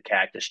 4s in the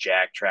Cactus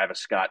Jack Travis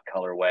Scott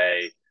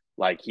colorway.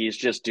 Like, he's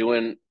just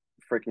doing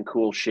freaking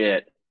cool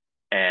shit,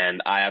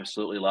 and I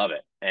absolutely love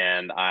it.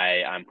 And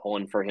I'm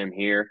pulling for him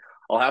here.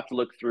 I'll have to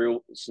look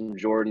through some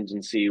Jordans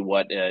and see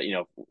what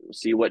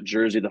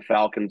jersey the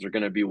Falcons are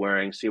going to be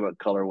wearing, see what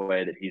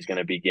colorway that he's going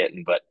to be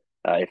getting. But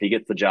if he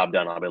gets the job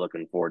done, I'll be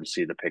looking forward to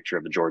see the picture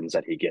of the Jordans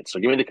that he gets. So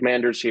give me the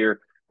Commanders here,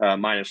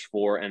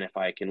 -4. And if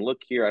I can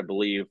look here, I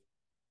believe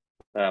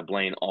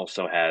Blaine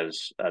also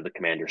has the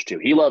Commanders too.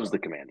 He loves the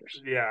Commanders.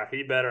 Yeah,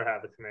 he better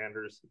have the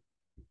Commanders.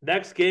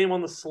 Next game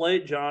on the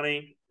slate,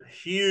 Johnny.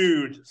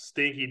 Huge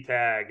stinky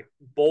tag.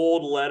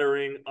 Bold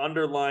lettering,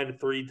 underlined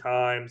 3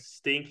 times.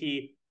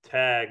 Stinky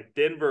tag.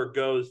 Denver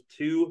goes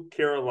to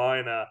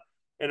Carolina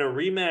in a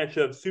rematch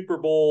of Super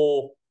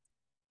Bowl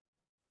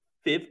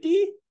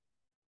 50?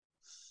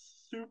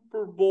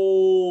 Super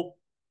Bowl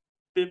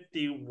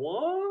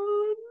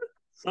 51?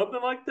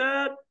 Something like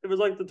that. It was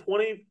like the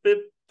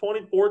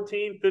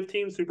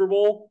 2014-15 Super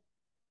Bowl.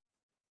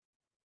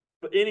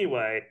 But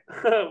anyway,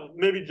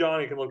 maybe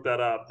Johnny can look that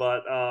up.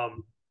 But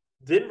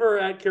Denver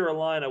at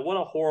Carolina, what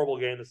a horrible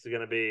game this is going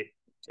to be.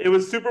 It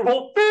was Super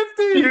Bowl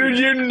 50. Dude,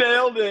 you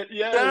nailed it.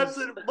 Yes. That's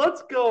it.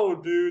 Let's go,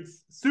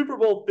 dudes. Super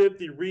Bowl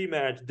 50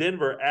 rematch,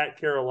 Denver at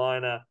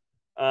Carolina.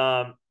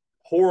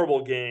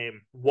 Horrible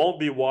game. Won't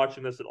be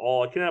watching this at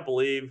all. I cannot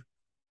believe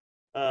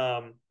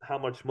how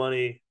much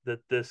money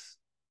that this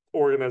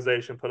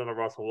organization put into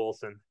Russell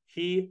Wilson.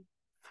 He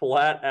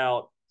flat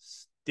out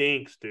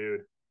stinks,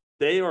 dude.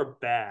 They are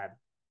bad.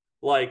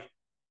 Like,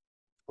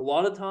 a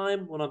lot of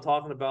time when I'm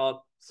talking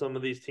about some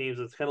of these teams,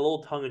 it's kind of a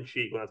little tongue in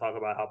cheek when I talk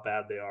about how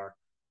bad they are.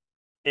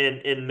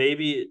 And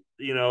maybe,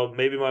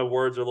 maybe my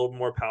words are a little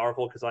more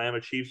powerful because I am a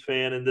Chiefs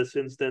fan in this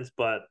instance,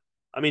 but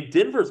I mean,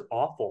 Denver's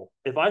awful.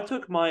 If I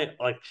took my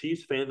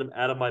Chiefs fandom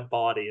out of my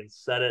body and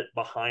set it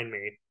behind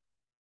me,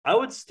 I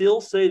would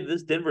still say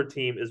this Denver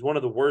team is one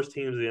of the worst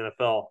teams in the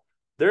NFL.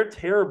 They're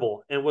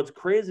terrible. And what's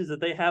crazy is that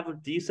they have a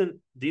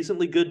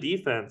decently good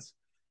defense.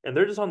 And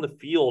they're just on the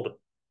field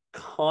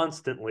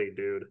constantly,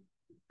 dude.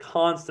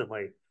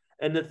 Constantly.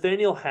 And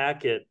Nathaniel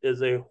Hackett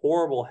is a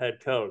horrible head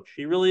coach.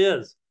 He really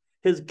is.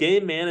 His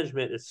game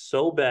management is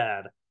so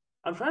bad.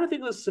 I'm trying to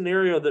think of a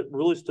scenario that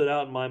really stood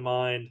out in my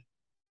mind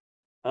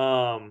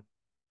on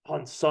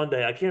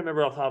Sunday. I can't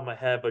remember off the top of my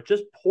head, but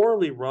just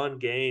poorly run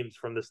games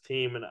from this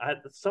team. And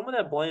some of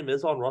that blame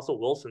is on Russell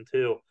Wilson,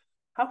 too.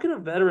 How can a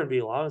veteran be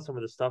allowing some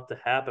of this stuff to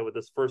happen with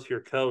this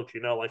first-year coach?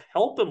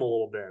 Help him a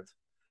little bit.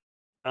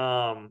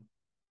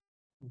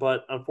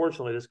 But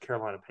unfortunately, this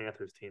Carolina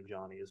Panthers team,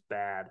 Johnny, is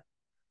bad.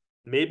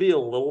 Maybe a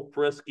little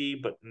frisky,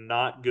 but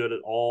not good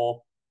at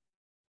all.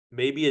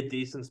 Maybe a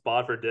decent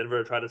spot for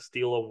Denver to try to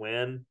steal a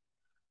win.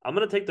 I'm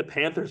going to take the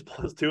Panthers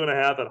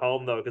 +2.5 at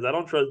home, though, because I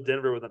don't trust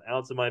Denver with an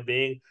ounce of my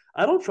being.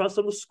 I don't trust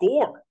them to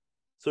score.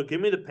 So give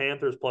me the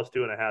Panthers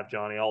 +2.5,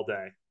 Johnny, all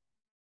day.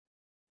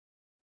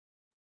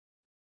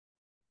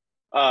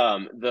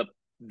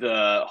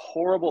 The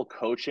horrible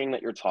coaching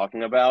that you're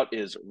talking about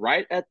is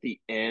right at the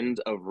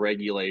end of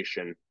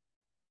regulation.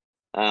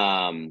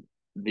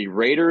 The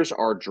Raiders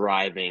are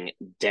driving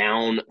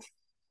down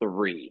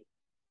 3.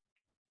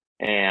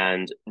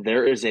 And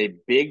there is a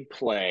big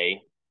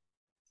play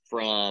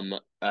from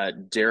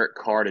Derek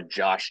Carr to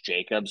Josh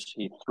Jacobs.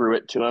 He threw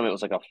it to him. It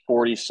was like a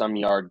 40-some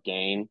yard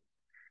gain.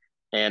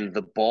 And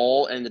the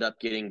ball ended up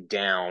getting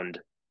downed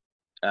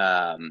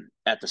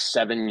at the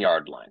 7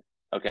 yard line.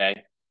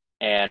 Okay.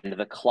 And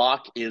the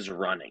clock is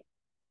running.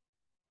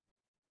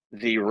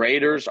 The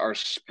Raiders are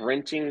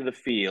sprinting the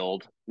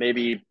field,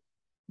 maybe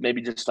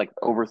just like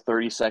over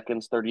 30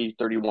 seconds, 30,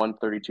 31,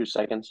 32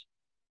 seconds.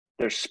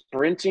 They're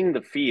sprinting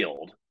the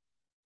field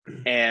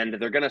and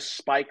they're going to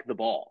spike the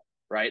ball,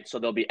 right? So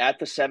they'll be at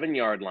the 7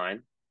 yard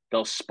line.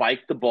 They'll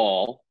spike the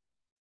ball,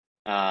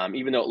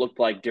 even though it looked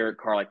like Derek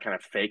Carr like kind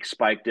of fake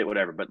spiked it,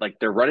 whatever. But like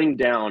they're running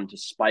down to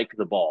spike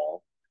the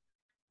ball,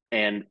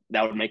 and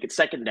that would make it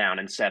 2nd down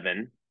and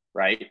 7,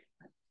 right?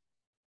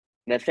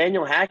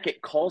 Nathaniel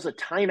Hackett calls a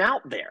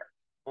timeout there.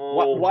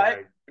 What? Oh What?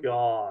 my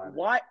god.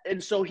 What?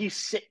 And so he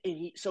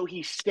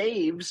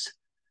saves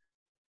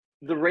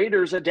the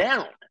Raiders a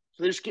down.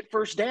 So they just get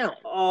first down.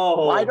 Why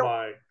Oh don't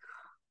my.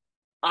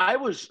 I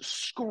was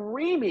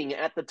screaming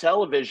at the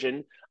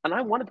television, and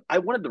I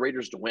wanted the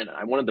Raiders to win.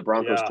 I wanted the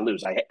Broncos to Yeah.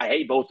 lose. I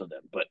hate both of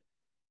them, but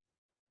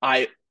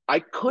I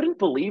couldn't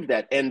believe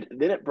that. And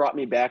then it brought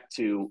me back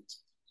to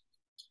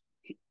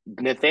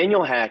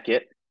Nathaniel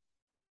Hackett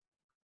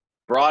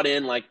brought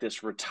in like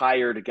this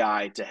retired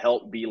guy to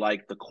help be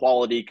like the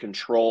quality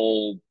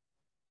control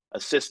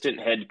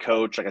assistant head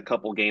coach, like a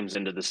couple games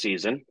into the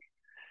season.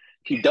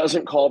 He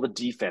doesn't call the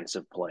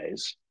defensive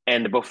plays.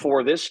 And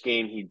before this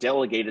game, he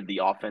delegated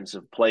the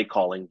offensive play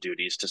calling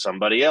duties to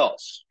somebody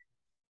else.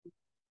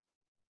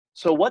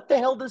 So what the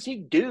hell does he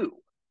do?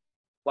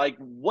 Like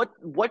what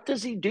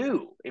does he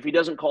do if he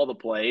doesn't call the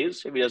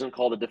plays, if he doesn't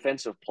call the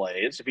defensive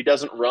plays, if he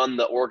doesn't run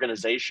the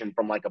organization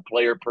from like a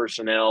player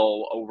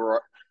personnel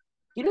over,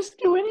 he doesn't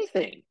do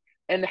anything.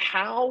 And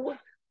how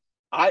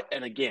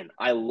and again,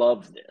 I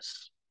love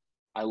this.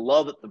 I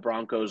love that the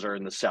Broncos are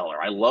in the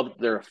cellar. I love that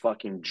they're a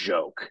fucking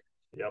joke.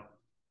 Yep.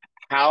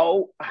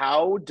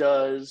 How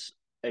does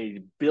a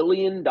 $1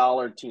 billion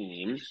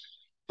team,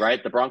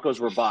 right? The Broncos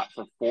were bought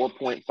for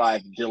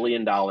 $4.5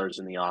 billion in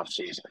the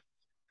offseason.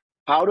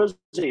 How does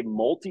a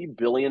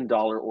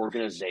multi-billion-dollar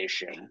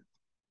organization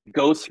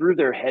go through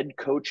their head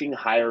coaching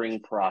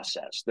hiring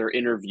process, their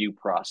interview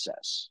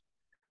process?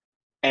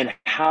 And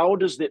how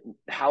does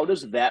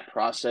that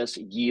process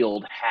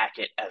yield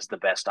Hackett as the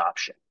best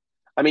option?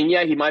 I mean,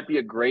 yeah, he might be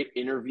a great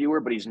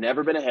interviewer, but he's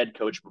never been a head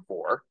coach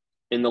before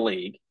in the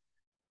league.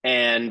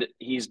 And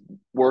he's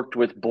worked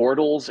with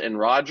Bortles and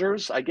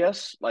Rodgers, I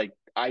guess. Like,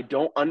 I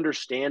don't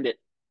understand it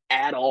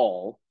at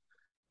all.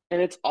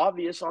 And it's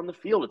obvious on the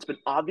field. It's been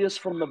obvious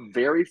from the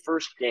very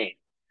first game,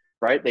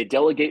 right? They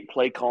delegate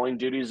play calling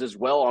duties as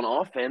well on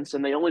offense,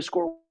 and they only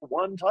score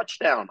one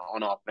touchdown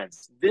on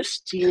offense. This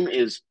team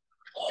is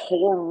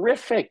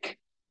horrific.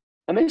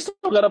 And they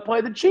still got to play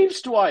the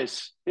Chiefs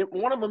twice.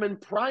 One of them in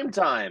prime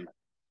time.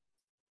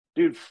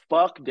 Dude,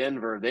 fuck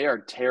Denver. They are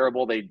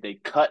terrible. They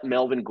cut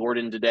Melvin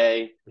Gordon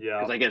today Yeah.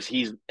 because I guess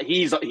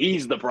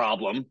he's the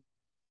problem.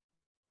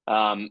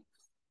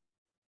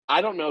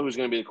 I don't know who's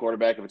going to be the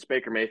quarterback. If it's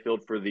Baker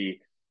Mayfield for the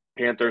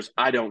Panthers,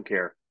 I don't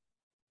care.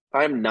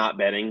 I'm not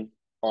betting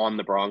on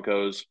the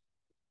Broncos.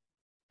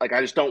 Like, I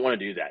just don't want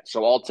to do that.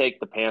 So I'll take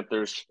the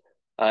Panthers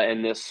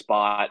in this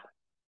spot.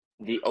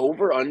 The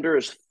over-under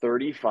is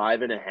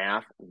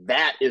 35.5.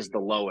 That is the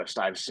lowest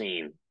I've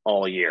seen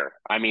all year.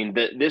 I mean,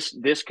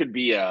 this could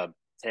be a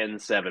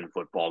 10-7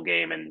 football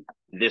game, and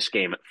this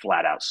game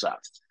flat out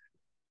sucks.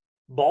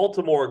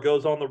 Baltimore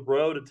goes on the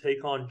road to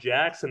take on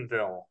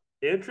Jacksonville.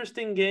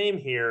 Interesting game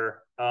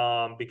here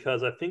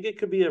because I think it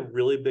could be a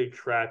really big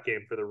trap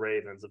game for the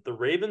Ravens. If the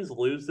Ravens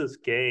lose this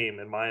game,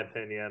 in my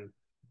opinion,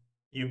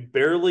 you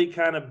barely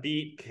kind of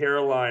beat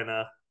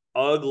Carolina,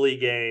 ugly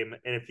game.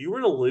 And if you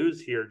were to lose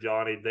here,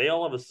 Johnny, they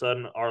all of a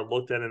sudden are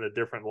looked at in a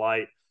different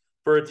light.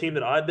 For a team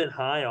that I've been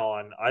high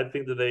on, I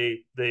think that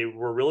they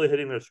were really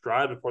hitting their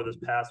stride before this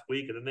past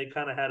week, and then they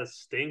kind of had a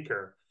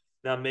stinker.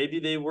 Now maybe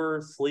they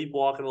were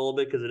sleepwalking a little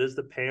bit because it is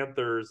the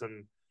Panthers,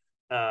 and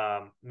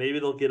maybe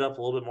they'll get up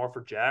a little bit more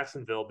for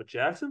Jacksonville. But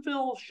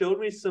Jacksonville showed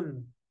me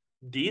some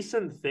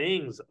decent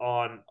things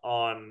on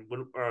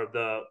when or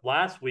the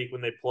last week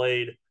when they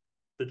played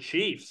the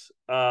Chiefs.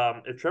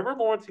 If Trevor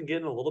Lawrence can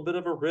get in a little bit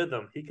of a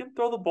rhythm, he can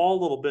throw the ball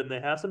a little bit, and they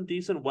have some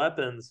decent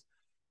weapons.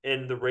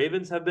 And the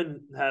Ravens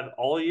have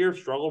all year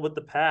struggled with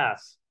the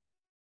pass.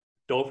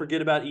 Don't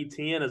forget about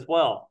Etienne as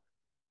well.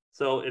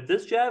 So if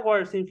this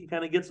Jaguars team can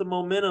kind of get some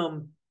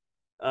momentum,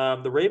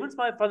 the Ravens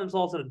might find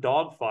themselves in a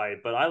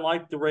dogfight. But I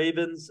like the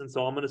Ravens, and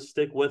so I'm going to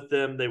stick with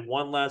them. They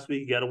won last week.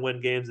 You got to win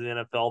games in the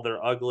NFL.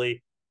 They're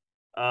ugly.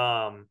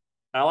 I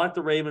like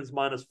the Ravens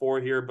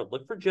 -4 here, but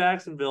look for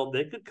Jacksonville.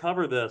 They could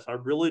cover this. I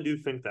really do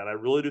think that. I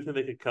really do think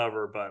they could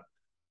cover, but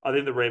I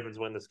think the Ravens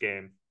win this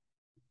game.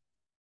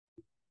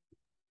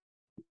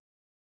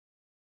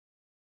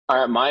 All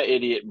right, my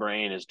idiot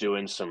brain is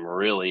doing some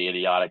really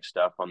idiotic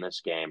stuff on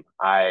this game.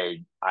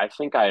 I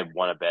think I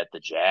want to bet the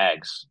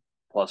Jags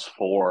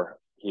 +4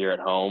 here at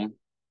home.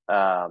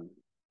 Um,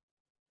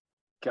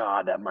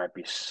 God, that might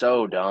be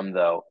so dumb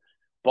though.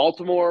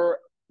 Baltimore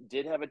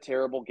did have a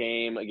terrible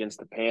game against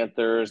the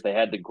Panthers. They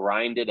had to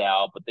grind it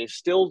out, but they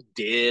still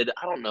did.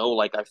 I don't know.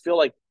 Like, I feel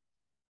like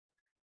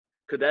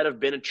could that have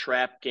been a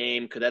trap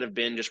game? Could that have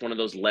been just one of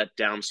those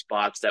letdown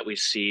spots that we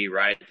see,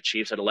 right? The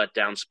Chiefs had a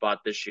letdown spot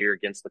this year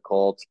against the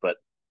Colts, but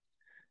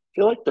I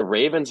feel like the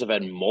Ravens have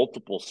had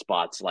multiple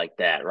spots like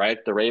that, right?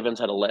 The Ravens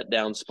had a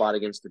letdown spot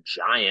against the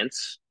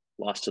Giants,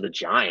 lost to the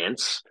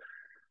Giants.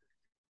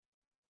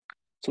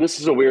 So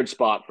this is a weird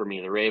spot for me.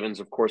 The Ravens,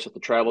 of course, have to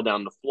travel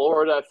down to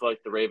Florida. I feel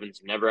like the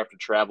Ravens never have to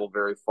travel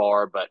very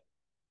far, but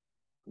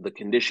the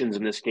conditions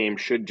in this game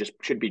should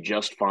be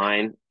just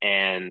fine.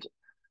 And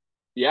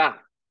yeah,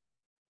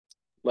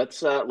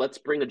 let's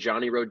bring the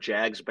Johnny Road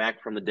Jags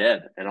back from the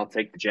dead, and I'll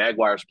take the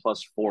Jaguars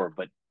 +4.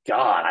 But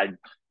God,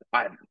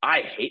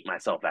 I hate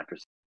myself after.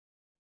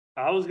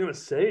 I was gonna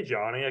say,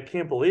 Johnny, I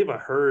can't believe I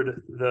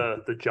heard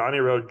the Johnny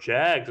Road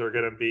Jags are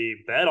gonna be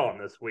bet on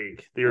this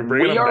week. You're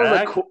bringing We them are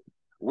back.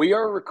 we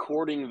are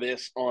recording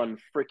this on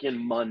freaking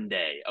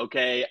Monday.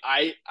 Okay,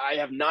 I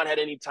have not had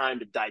any time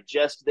to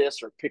digest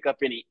this or pick up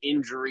any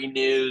injury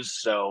news,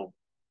 so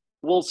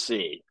we'll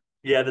see.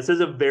 Yeah, this is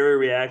a very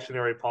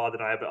reactionary pod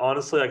tonight, but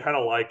honestly, I kind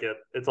of like it.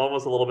 It's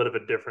almost a little bit of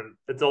a different.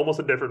 It's almost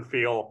a different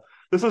feel.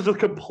 This is just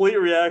complete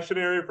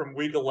reactionary from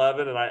Week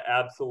 11, and I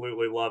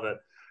absolutely love it.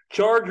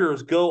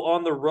 Chargers go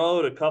on the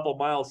road a couple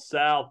miles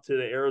south to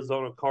the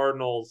Arizona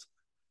Cardinals.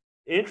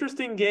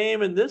 Interesting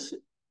game, and this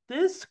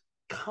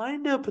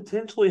kind of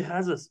potentially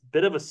has a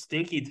bit of a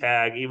stinky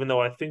tag, even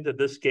though I think that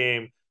this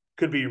game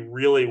could be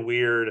really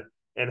weird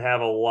and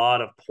have a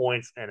lot of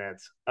points in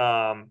it.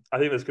 I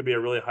think this could be a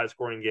really high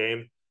scoring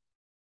game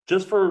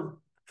just for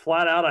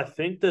flat out, I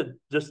think that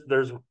just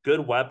there's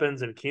good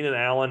weapons and Keenan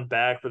Allen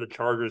back for the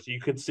Chargers. You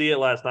could see it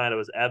last night. It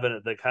was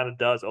evident that kind of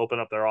does open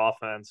up their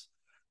offense.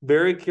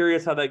 Very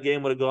curious how that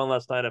game would have gone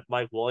last night if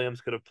Mike Williams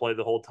could have played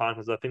the whole time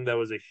because I think that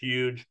was a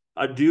huge.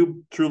 I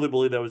do truly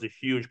believe that was a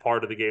huge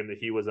part of the game that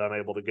he was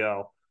unable to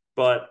go.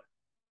 But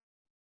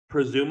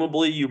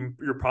presumably,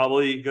 you're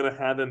probably going to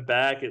have him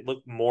back. It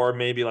looked more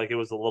maybe like it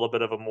was a little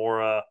bit of a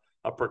more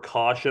a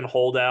precaution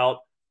holdout,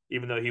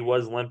 even though he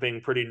was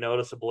limping pretty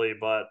noticeably.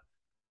 But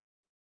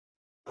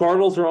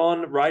Cardinals are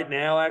on right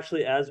now,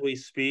 actually, as we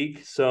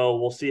speak. So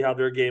we'll see how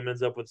their game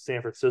ends up with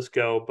San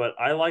Francisco. But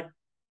I like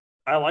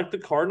the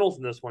Cardinals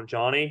in this one,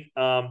 Johnny.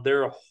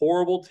 They're a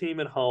horrible team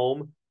at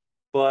home,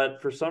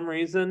 but for some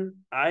reason,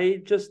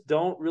 I just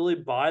don't really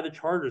buy the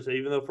Chargers,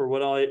 even though for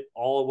what I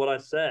all of what I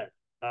said.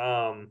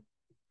 Um,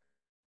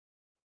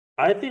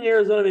 I think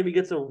Arizona maybe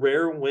gets a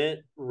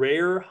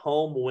rare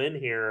home win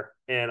here,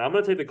 and I'm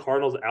going to take the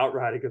Cardinals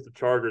outright against the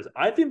Chargers.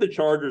 I think the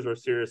Chargers are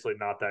seriously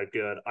not that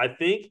good. I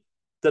think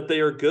that they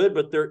are good,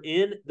 but they're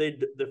in. They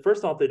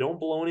first off, they don't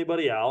blow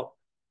anybody out,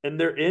 and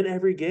they're in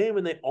every game,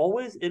 and they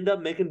always end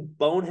up making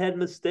bonehead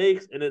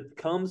mistakes, and it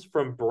comes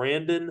from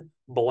Brandon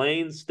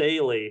Blaine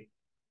Staley,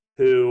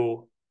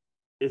 who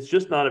is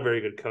just not a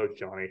very good coach.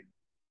 Johnny,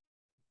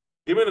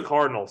 give me the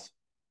Cardinals.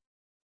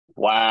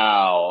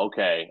 Wow.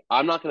 Okay,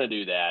 I'm not going to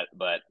do that,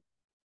 but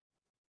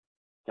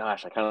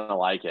gosh, I kind of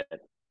like it.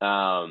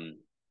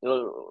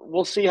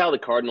 We'll see how the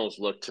Cardinals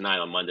look tonight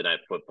on Monday Night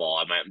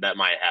Football. That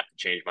might have to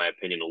change my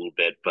opinion a little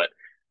bit, but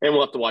and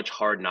we'll have to watch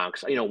Hard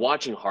Knocks.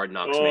 Watching Hard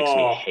Knocks makes me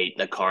Oh, hate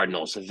the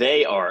Cardinals.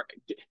 They are.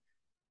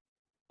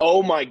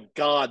 Oh my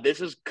God, this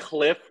is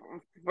Cliff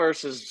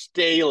versus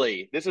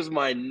Staley. This is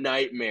my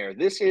nightmare.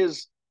 This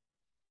is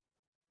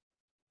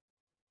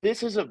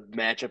a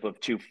matchup of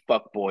two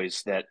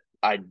fuckboys that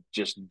I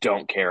just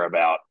don't care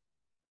about.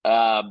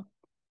 Um,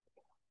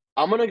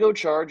 I'm gonna go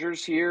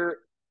Chargers here.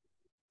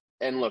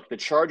 And look, the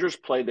Chargers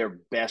play their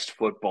best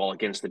football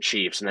against the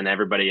Chiefs, and then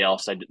everybody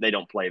else they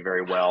don't play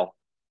very well.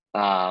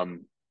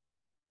 Um,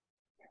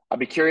 I'd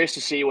be curious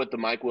to see what the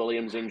Mike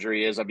Williams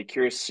injury is. I'd be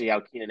curious to see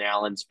how Keenan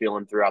Allen's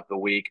feeling throughout the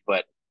week,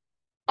 but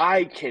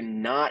I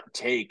cannot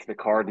take the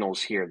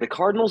Cardinals here. The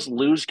Cardinals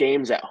lose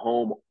games at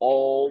home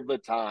all the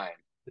time,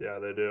 yeah,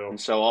 they do. and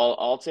so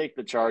I'll take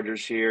the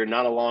Chargers here.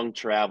 Not a long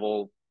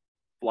travel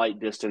flight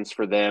distance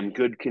for them.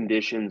 Good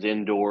conditions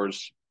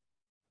indoors.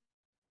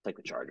 Take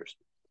the Chargers.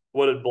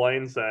 What did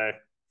Blaine say?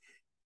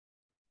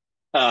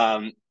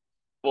 Um,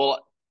 well,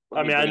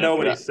 let I me mean, I bring it up know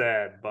what here. he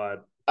said,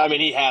 but I mean,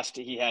 he had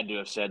to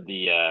have said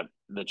the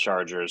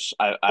Chargers.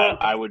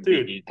 I would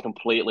dude, be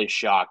completely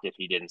shocked if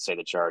he didn't say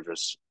the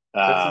Chargers.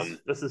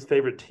 that's his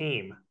favorite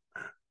team.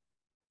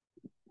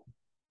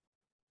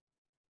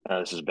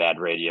 This is bad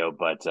radio,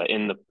 but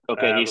in the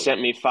okay, Uh, he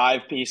sent me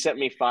five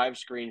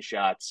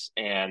screenshots,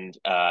 and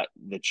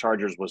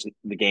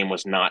the game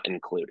was not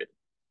included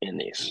in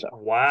these. So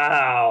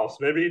wow. So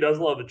maybe he does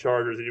love the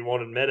Chargers and you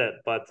won't admit it,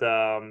 but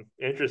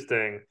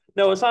interesting.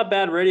 No, it's not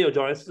bad radio,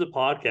 John. This is a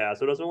podcast,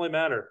 so it doesn't really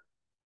matter.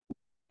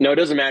 no, it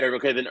doesn't matter.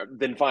 Okay,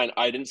 then fine.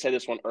 I didn't say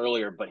this one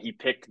earlier, but he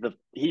picked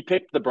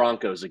the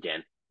Broncos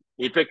again.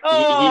 He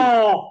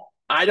Oh,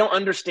 I don't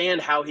understand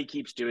how he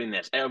keeps doing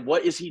this, and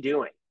what is he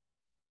doing?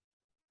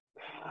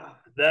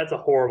 that's a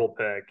horrible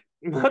pick.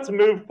 Let's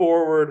move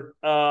forward.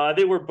 I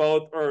think we're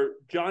both, or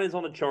Johnny's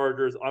on the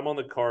Chargers. I'm on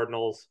the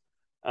Cardinals.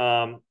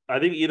 I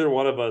think either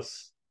one of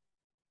us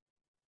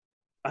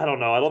I don't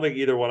know. I don't think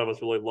either one of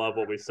us really love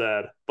what we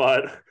said,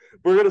 but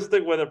we're gonna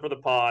stick with it for the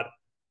pod.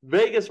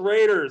 Vegas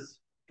Raiders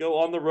go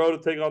on the road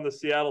to take on the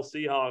Seattle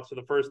Seahawks for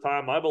the first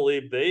time. I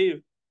believe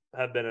they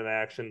have been in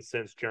action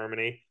since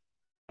Germany.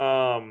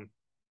 Um,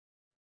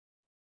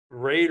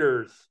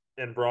 Raiders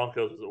and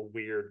Broncos is a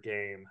weird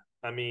game.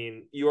 I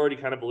mean, you already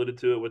kind of alluded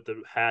to it with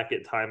the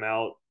Hackett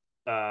timeout,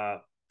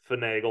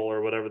 finagle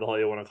or whatever the hell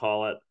you want to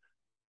call it.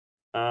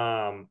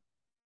 Um,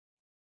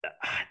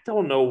 I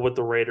don't know what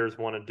the Raiders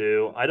want to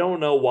do. I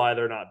don't know why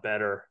they're not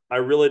better. I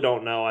really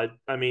don't know.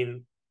 I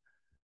mean,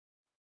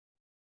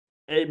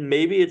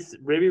 maybe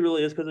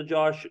really is because of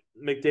Josh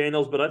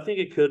McDaniels, but I think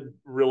it could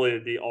really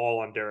be all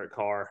on Derek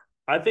Carr.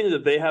 I think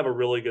that they have a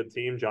really good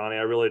team, Johnny.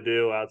 I really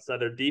do.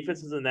 Outside their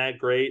defense isn't that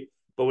great,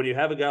 but when you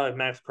have a guy like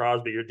Max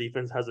Crosby, your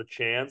defense has a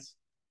chance.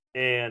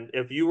 And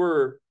if you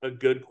were a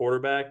good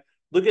quarterback,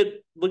 look at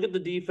the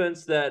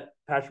defense that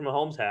Patrick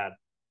Mahomes had.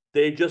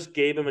 They just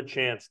gave him a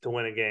chance to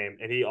win a game,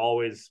 and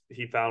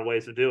he found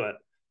ways to do it.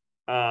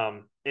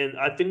 And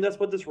I think that's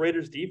what this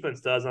Raiders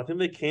defense does. And I think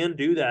they can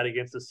do that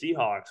against the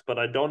Seahawks, but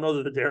I don't know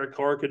that the Derek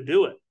Carr could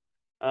do it.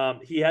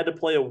 He had to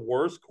play a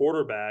worse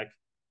quarterback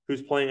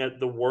who's playing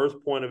at the worst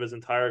point of his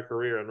entire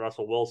career in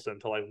Russell Wilson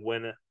to like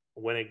win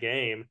a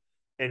game.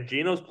 And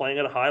Geno's playing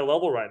at a high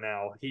level right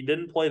now. He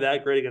didn't play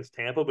that great against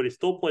Tampa, but he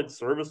still played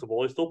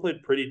serviceable. He still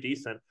played pretty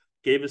decent.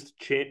 Gave his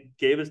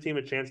team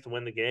a chance to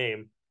win the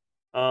game.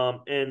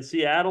 And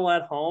Seattle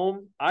at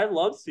home, I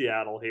love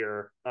Seattle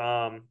here.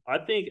 I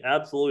think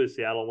absolutely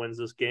Seattle wins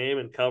this game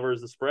and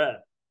covers the spread.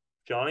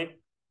 Johnny?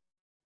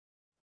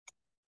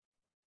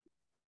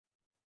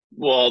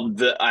 Well,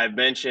 I've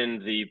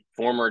mentioned the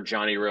former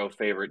Johnny Rowe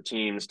favorite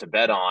teams to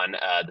bet on.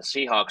 The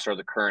Seahawks are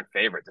the current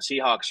favorite. The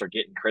Seahawks are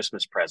getting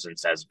Christmas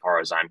presents as far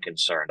as I'm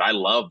concerned. I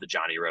love the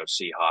Johnny Rowe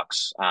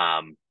Seahawks,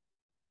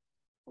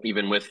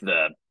 even with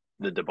the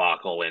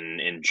debacle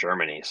in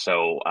Germany.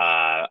 So,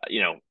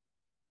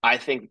 I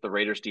think the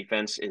Raiders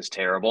defense is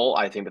terrible.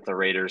 I think that the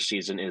Raiders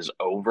season is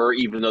over,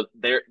 even though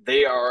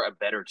they are a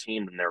better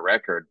team than their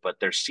record, but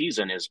their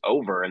season is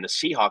over, and the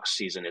Seahawks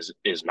season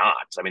is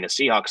not. I mean, the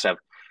Seahawks have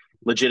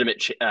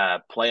legitimate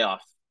playoff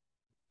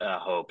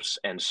hopes,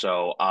 and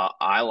so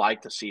I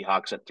like the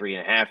Seahawks at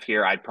 3.5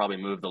 here. I'd probably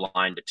move the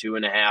line to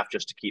 2.5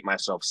 just to keep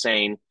myself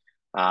sane.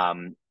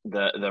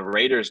 The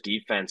Raiders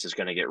defense is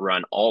going to get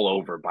run all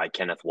over by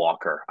Kenneth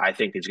Walker. I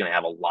think he's going to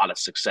have a lot of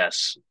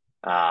success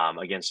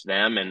against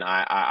them, and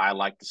I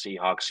like the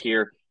Seahawks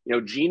here.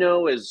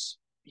 Geno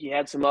he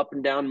had some up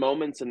and down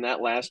moments in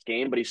that last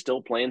game, but he's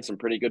still playing some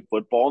pretty good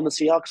football. And the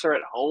Seahawks are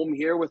at home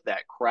here with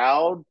that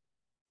crowd.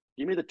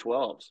 Give me the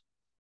 12s.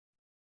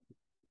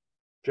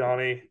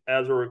 Johnny,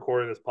 as we're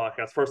recording this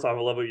podcast, first off,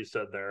 I love what you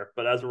said there.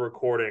 But as we're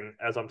recording,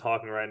 as I'm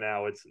talking right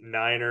now, it's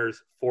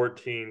Niners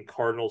 14,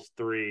 Cardinals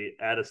 3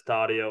 at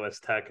Estadio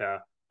Azteca.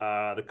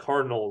 The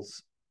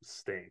Cardinals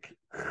stink.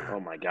 Oh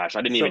my gosh,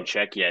 I didn't even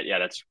check yet.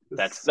 Yeah,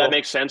 that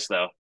makes sense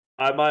though.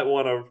 I'm not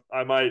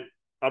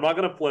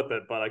gonna flip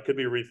it, but I could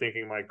be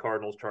rethinking my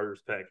Cardinals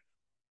Chargers pick.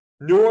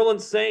 New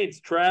Orleans Saints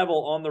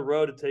travel on the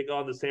road to take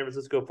on the San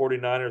Francisco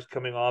 49ers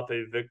coming off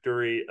a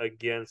victory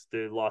against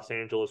the Los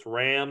Angeles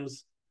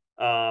Rams.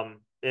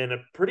 In a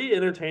pretty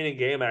entertaining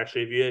game,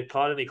 actually. If you had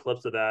caught any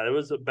clips of that, it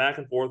was back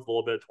and forth a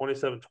little bit.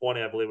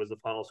 27-20, I believe, was the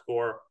final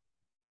score.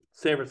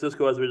 San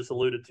Francisco, as we just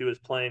alluded to, is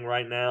playing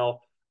right now,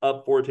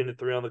 up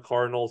 14-3 on the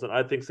Cardinals, and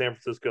I think San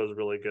Francisco is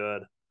really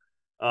good.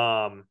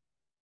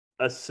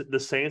 The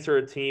Saints are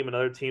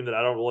another team that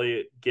I don't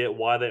really get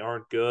why they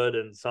aren't good,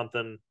 and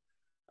something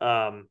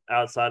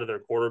outside of their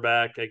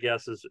quarterback, I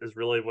guess, is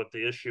really what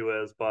the issue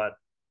is. But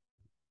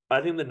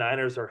I think the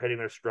Niners are hitting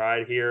their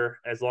stride here.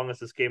 As long as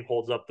this game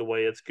holds up the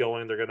way it's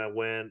going, they're going to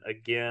win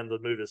again. The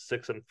move is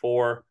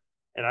 6-4,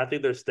 and I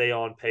think they'll stay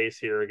on pace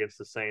here against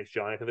the Saints.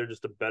 Johnny, I think they're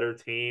just a better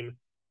team,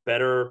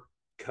 better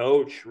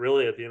coach,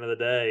 really, at the end of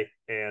the day,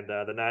 and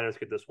the Niners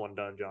get this one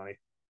done. Johnny,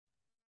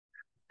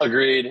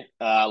 agreed.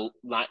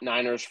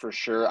 Niners for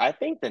sure. I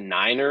think the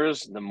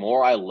Niners, the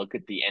more I look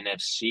at the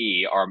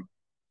NFC, are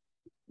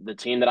the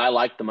team that I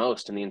like the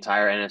most in the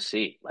entire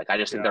NFC. Like, I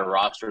just think their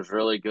roster is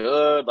really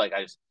good.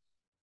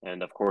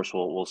 And of course,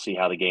 we'll see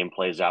how the game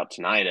plays out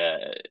tonight.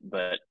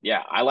 But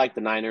yeah, I like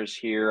the Niners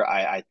here.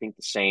 I think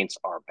the Saints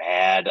are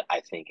bad.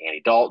 I think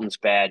Andy Dalton's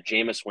bad.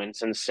 Jameis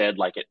Winston said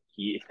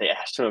they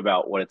asked him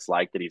about what it's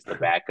like that he's the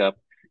backup.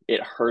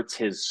 It hurts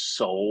his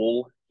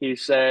soul. He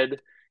said,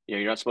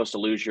 you're not supposed to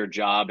lose your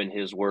job, in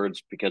his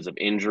words, because of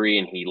injury,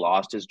 and he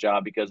lost his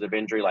job because of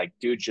injury. Like,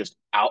 dude's just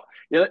out.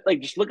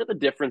 Just look at the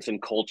difference in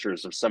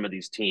cultures of some of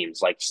these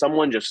teams. Like,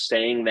 someone just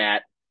saying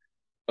that,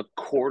 a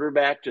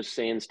quarterback just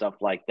saying stuff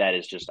like that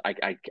is just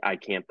I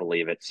can't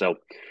believe it. So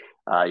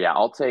yeah,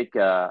 I'll take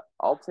the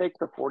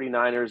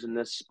 49ers in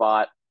this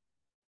spot.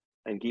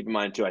 And keep in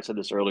mind too, I said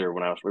this earlier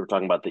when we were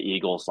talking about the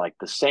Eagles, like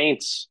the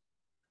Saints,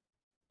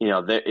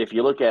 if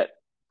you look at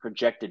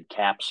projected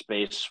cap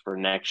space for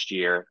next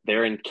year,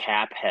 they're in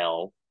cap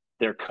hell.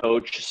 Their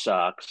coach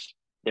sucks.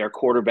 Their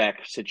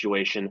quarterback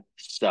situation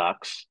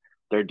sucks.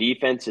 Their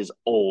defense is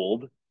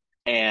old,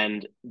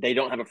 and they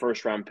don't have a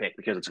first round pick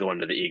because it's going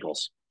to the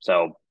Eagles.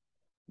 So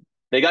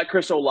they got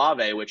Chris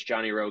Olave, which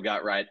Johnny Rowe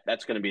got right.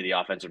 That's going to be the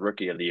offensive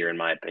rookie of the year, in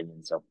my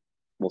opinion. So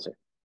we'll see.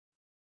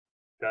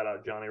 Shout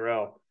out Johnny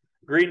Rowe.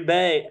 Green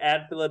Bay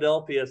at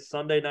Philadelphia,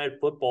 Sunday Night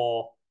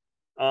Football.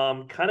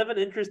 Kind of an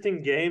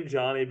interesting game,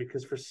 Johnny,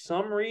 because for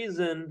some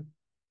reason,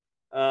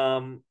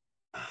 um,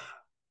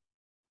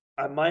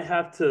 I might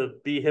have to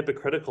be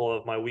hypocritical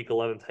of my Week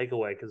 11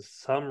 takeaway because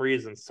some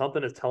reason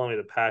something is telling me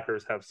the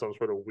Packers have some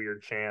sort of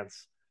weird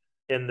chance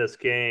in this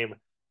game,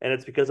 and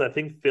it's because I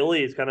think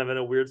Philly is kind of in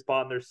a weird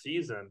spot in their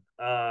season.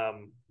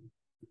 And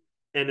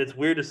it's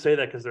weird to say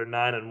that because they're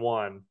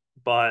 9-1,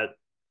 but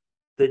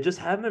they just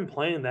haven't been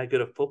playing that good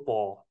of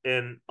football.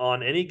 And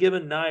on any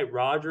given night,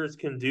 Rodgers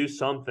can do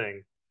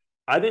something.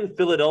 I think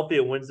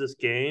Philadelphia wins this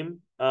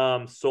game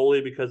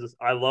solely because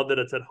I love that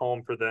it's at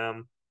home for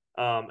them.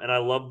 And I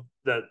love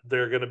that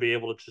they're going to be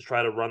able to just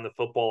try to run the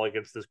football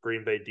against this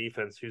Green Bay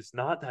defense, who's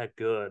not that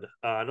good.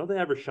 I know they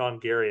have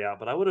Rashawn Gary out,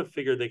 but I would have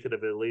figured they could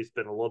have at least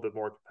been a little bit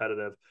more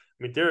competitive.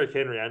 I mean, Derrick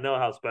Henry, I know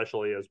how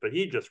special he is, but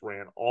he just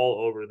ran all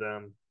over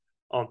them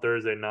on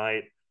Thursday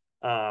night.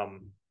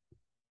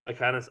 I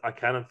kind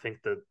of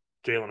think that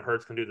Jalen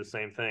Hurts can do the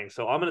same thing.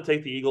 So I'm going to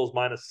take the Eagles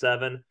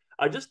 -7.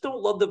 I just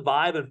don't love the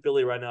vibe in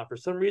Philly right now. For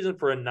some reason,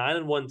 for a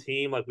 9-1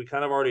 team, like we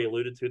kind of already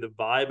alluded to, the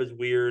vibe is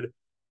weird.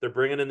 They're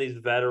bringing in these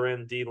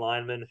veteran D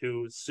linemen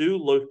who Sue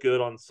looked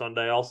good on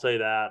Sunday. I'll say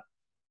that,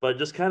 but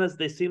just kind of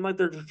they seem like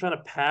they're just trying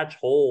to patch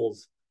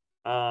holes,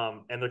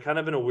 and they're kind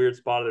of in a weird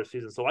spot of their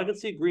season. So I could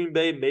see Green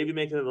Bay maybe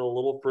making it a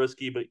little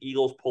frisky, but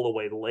Eagles pull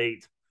away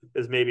late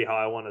is maybe how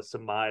I want to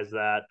surmise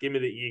that. Give me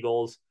the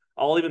Eagles.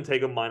 I'll even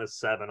take them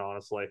 -7,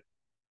 honestly.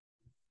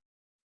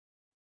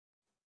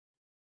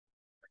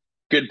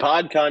 Good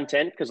pod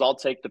content because I'll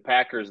take the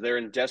Packers. They're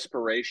in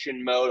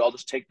desperation mode. I'll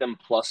just take them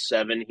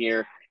 +7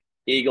 here.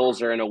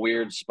 Eagles are in a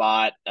weird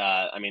spot.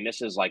 I mean,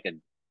 this is like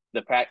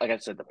like I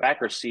said, the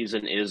Packers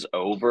season is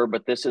over,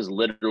 but this is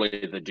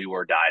literally the do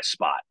or die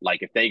spot.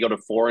 Like if they go to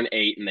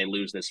 4-8 and they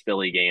lose this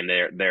Philly game,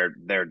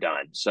 they're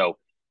done. So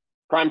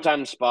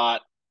primetime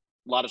spot,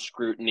 a lot of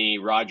scrutiny.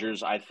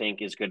 Rodgers, I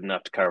think, is good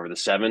enough to cover the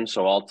 7.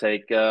 So I'll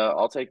take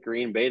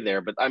Green Bay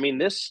there. But I mean,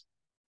 this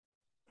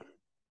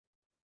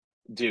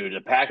dude,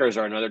 the Packers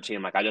are another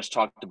team. Like I just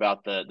talked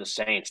about the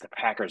Saints. The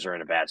Packers are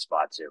in a bad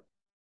spot too.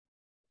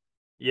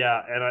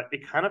 Yeah, and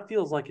it kind of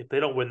feels like if they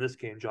don't win this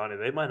game, Johnny,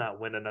 they might not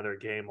win another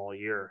game all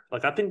year.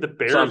 Like I think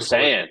So I'm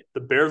saying,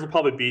 The Bears will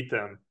probably beat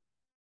them.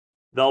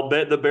 They'll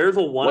bet the Bears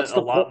will want it what's a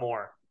the lot point?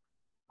 more.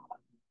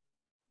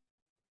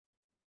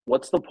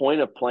 What's the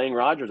point of playing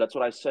Rodgers? That's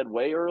what I said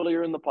way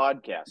earlier in the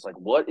podcast. Like,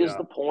 what is Yeah.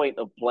 the point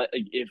of play?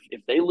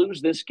 If they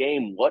lose this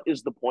game, what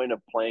is the point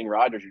of playing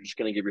Rodgers? You're just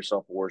going to give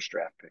yourself a worse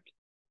draft pick.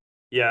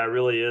 Yeah, it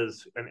really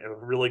is a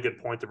really good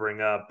point to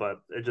bring up,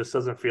 but it just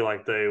doesn't feel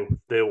like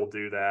they will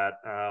do that.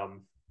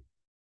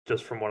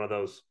 Just from one of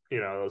those,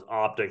 those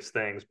optics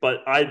things.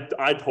 But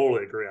I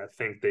totally agree. I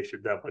think they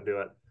should definitely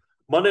do it.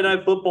 Monday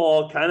Night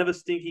Football, kind of a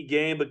stinky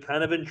game, but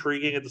kind of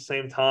intriguing at the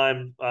same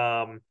time.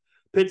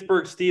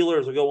 Pittsburgh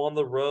Steelers will go on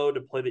the road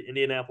to play the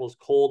Indianapolis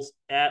Colts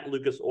at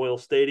Lucas Oil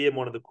Stadium,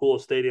 one of the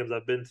coolest stadiums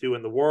I've been to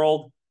in the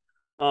world.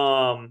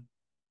 Um,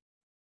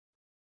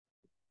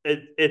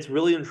 it's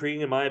really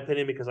intriguing in my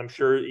opinion because I'm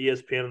sure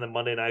ESPN and the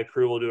Monday Night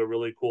Crew will do a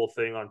really cool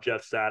thing on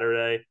Jeff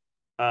Saturday,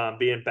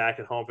 being back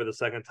at home for the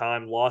second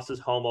time. Lost his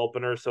home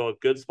opener, so a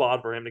good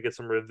spot for him to get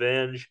some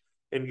revenge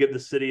and give the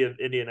city of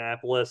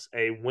Indianapolis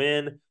a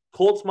win.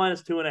 Colts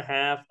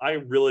 -2.5. I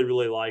really,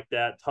 really like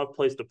that. Tough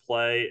place to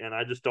play, and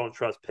I just don't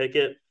trust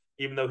Pickett,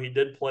 even though he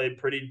did play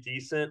pretty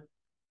decent.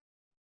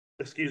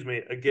 Excuse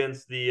me,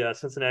 against the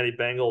Cincinnati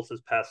Bengals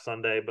this past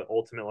Sunday, but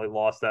ultimately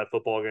lost that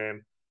football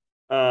game.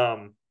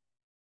 Um,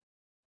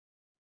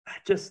 I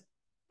just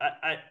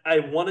I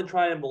want to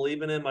try and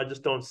believe in him. I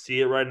just don't see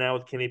it right now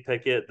with Kenny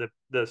Pickett.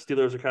 The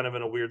Steelers are kind of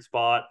in a weird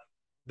spot.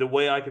 The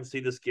way I can see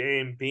this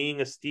game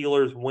being a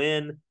Steelers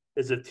win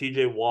is if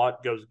TJ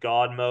Watt goes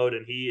God mode,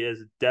 and he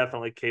is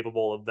definitely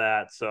capable of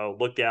that. So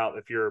look out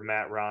if you're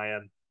Matt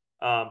Ryan.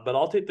 But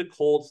I'll take the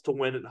Colts to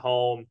win at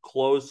home.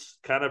 Close,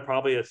 kind of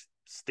probably a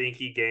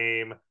stinky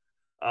game.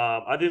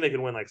 I think they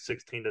can win like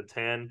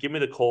 16-10. Give me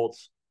the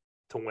Colts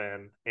to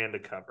win and to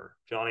cover.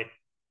 Johnny?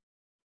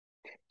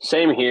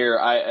 Same here.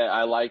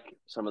 I like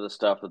some of the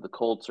stuff that the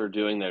Colts are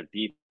doing. Their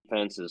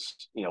defense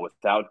is,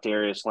 without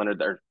Darius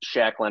Leonard or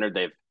Shaq Leonard,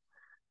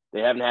 they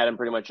haven't had him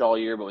pretty much all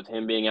year, but with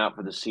him being out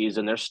for the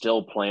season, they're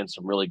still playing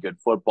some really good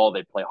football.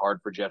 They play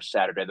hard for Jeff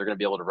Saturday. They're going to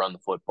be able to run the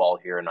football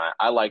here, and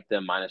I like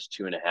them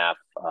 -2.5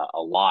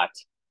 a lot.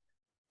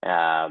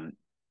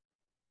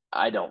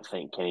 I don't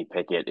think Kenny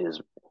Pickett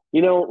is,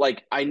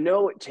 like I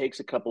know it takes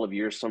a couple of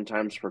years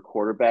sometimes for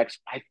quarterbacks.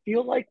 I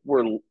feel like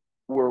we're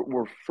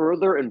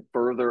further and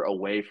further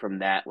away from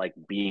that like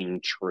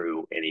being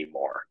true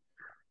anymore.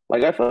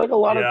 Like I feel like a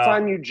lot of the Yeah.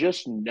 time you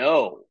just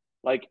know,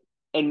 like,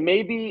 and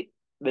maybe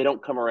they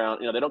don't come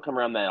around, they don't come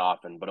around that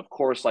often. But of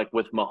course, like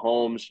with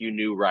Mahomes, you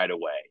knew right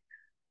away.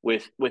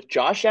 With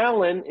Josh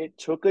Allen, it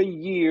took a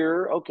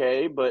year,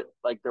 okay, but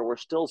like there were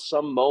still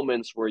some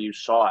moments where you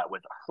saw it.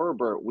 With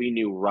Herbert, we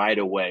knew right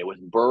away. With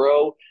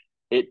Burrow,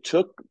 it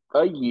took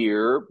a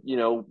year.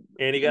 And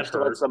he He got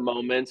still had hurt. some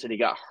moments, and he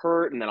got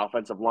hurt, and that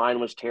offensive line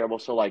was terrible.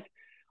 So like,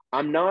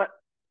 I'm not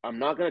I'm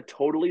not going to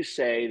totally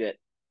say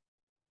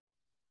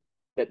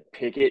that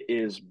Pickett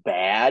is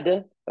bad.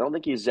 I don't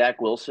think he's Zach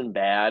Wilson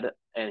bad,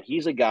 and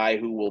he's a guy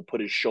who will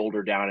put his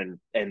shoulder down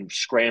and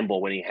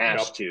scramble when he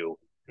has Yep. to.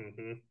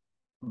 Hmm.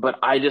 But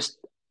I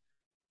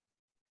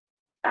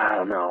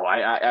don't know.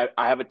 I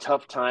have a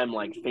tough time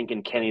like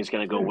thinking Kenny's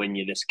going to go win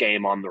you this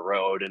game on the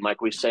road. And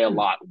like we say a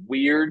lot,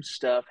 weird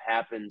stuff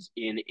happens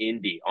in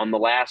Indy. On the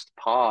last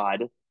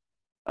pod,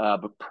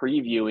 but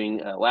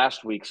previewing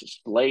last week's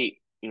slate,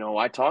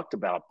 I talked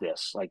about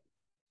this. Like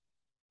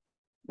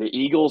the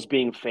Eagles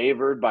being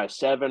favored by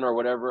 7 or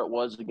whatever it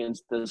was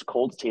against this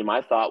Colts team,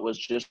 I thought was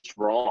just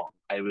wrong.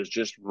 I was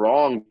just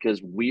wrong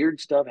because weird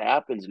stuff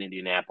happens in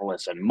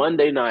Indianapolis. And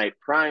Monday night,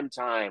 prime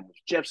time, with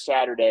Jeff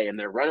Saturday, and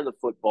they're running the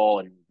football,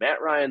 and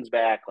Matt Ryan's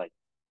back. Like,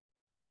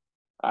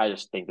 I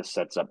just think this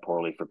sets up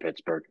poorly for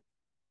Pittsburgh.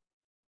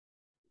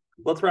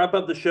 Let's wrap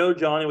up the show,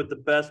 Johnny, with the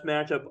best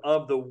matchup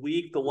of the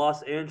week. The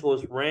Los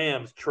Angeles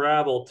Rams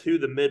travel to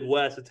the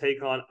Midwest to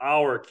take on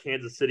our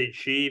Kansas City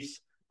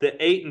Chiefs. The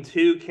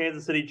 8-2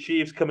 Kansas City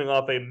Chiefs coming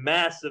off a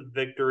massive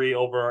victory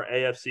over our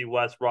AFC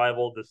West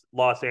rival, the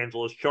Los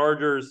Angeles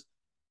Chargers.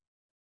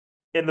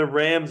 And the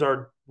Rams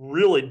are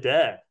really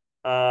dead.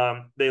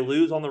 They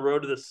lose on the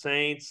road to the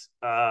Saints.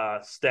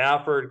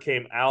 Stafford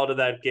came out of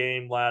that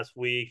game last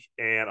week,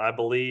 and I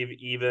believe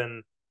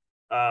even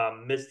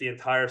missed the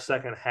entire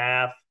second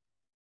half.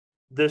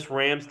 This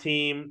Rams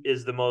team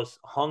is the most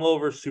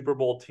hungover Super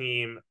Bowl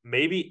team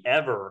maybe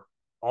ever.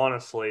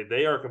 Honestly,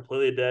 they are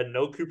completely dead.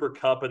 No Cooper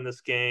Kupp in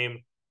this game.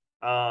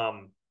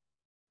 Um,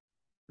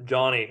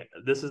 Johnny,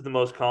 this is the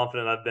most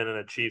confident I've been in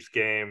a Chiefs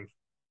game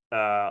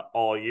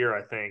all year,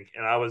 I think,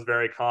 and I was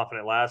very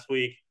confident last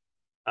week.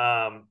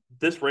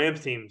 This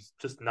Rams team's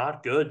just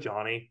not good,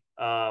 Johnny.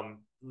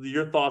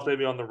 Your thoughts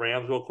maybe on the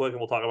Rams real quick, and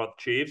we'll talk about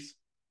the Chiefs.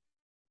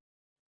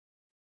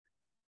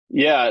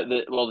 Yeah,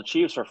 the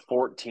Chiefs are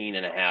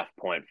 14.5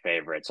 point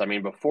favorites. I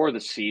mean, before the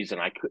season,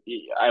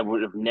 I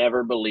would have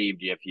never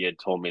believed you if you had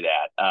told me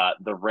that.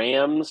 The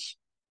Rams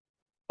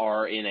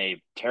are in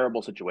a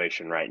terrible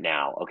situation right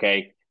now.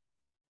 Okay,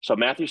 so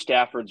Matthew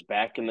Stafford's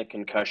back in the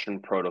concussion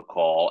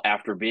protocol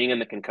after being in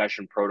the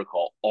concussion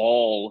protocol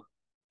all,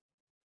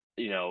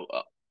 you know,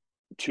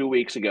 2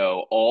 weeks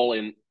ago, all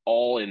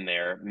in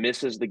there,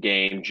 misses the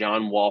game.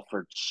 John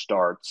Walford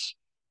starts,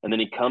 and then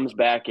he comes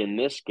back in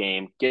this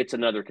game, gets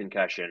another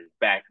concussion,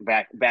 back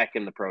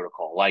in the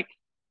protocol. Like,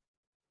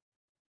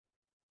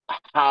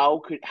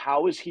 how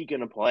is he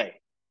going to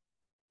play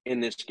in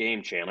this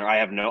game, Chandler? I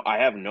have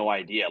no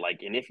idea.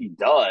 Like, and if he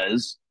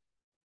does,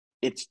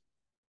 it's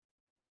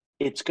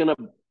it's gonna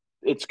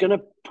it's gonna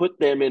put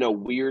them in a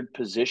weird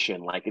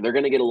position. Like they're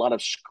gonna get a lot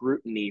of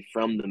scrutiny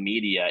from the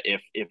media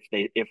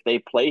if they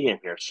play him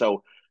here.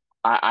 So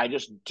I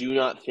just do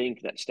not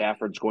think that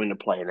Stafford's going to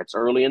play, and it's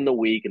early in the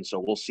week, and so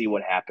we'll see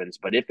what happens.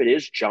 But if it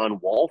is John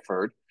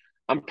Walford,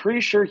 I'm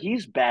pretty sure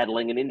he's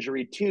battling an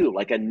injury too,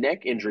 like a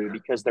neck injury,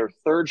 because their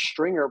third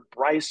stringer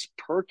Bryce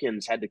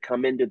Perkins had to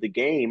come into the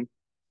game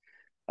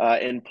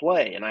and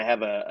play. And I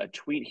have a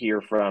tweet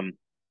here from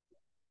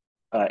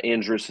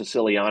Andrew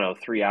Siciliano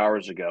 3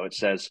 hours ago. It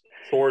says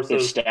if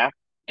Sources. Staff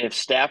if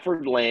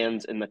Stafford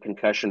lands in the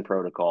concussion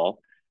protocol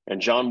and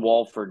John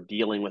Walford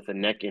dealing with a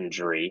neck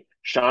injury,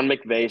 Sean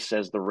McVay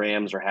says the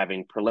Rams are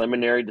having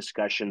preliminary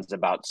discussions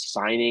about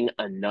signing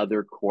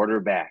another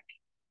quarterback.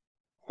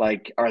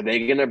 Like, are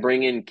they going to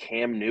bring in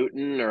Cam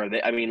Newton, or are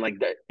they? I mean, like,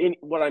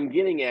 what I'm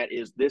getting at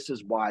is this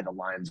is why the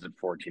line's at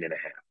 14.5.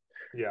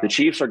 The Yeah.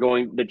 Chiefs are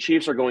going. The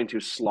Chiefs are going to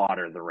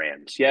slaughter the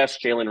Rams. Yes,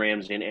 Jalen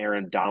Ramsey and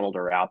Aaron Donald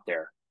are out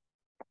there.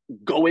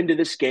 Go into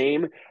this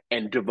game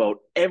and devote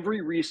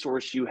every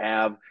resource you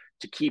have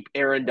to keep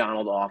Aaron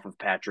Donald off of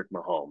Patrick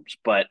Mahomes.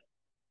 But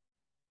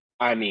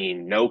I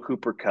mean, no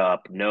Cooper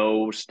Kupp,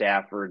 no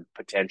Stafford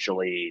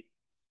potentially.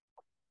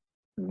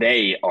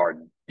 They are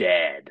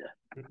dead.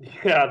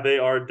 Yeah, they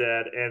are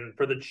dead. And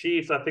for the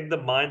Chiefs, I think the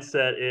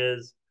mindset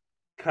is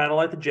kind of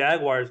like the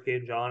Jaguars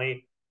game,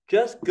 Johnny.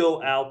 Just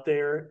go out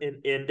there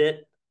and end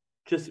it.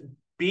 Just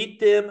beat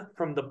them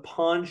from the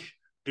punch.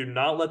 Do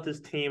not let this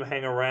team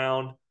hang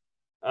around.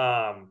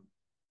 Um,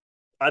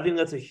 I think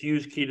that's a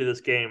huge key to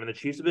this game. And the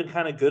Chiefs have been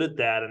kind of good at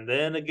that. And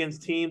then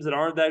against teams that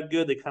aren't that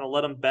good, they kind of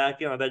let them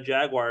back in on that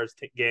Jaguars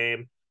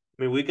game.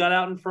 I mean, we got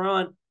out in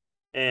front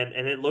and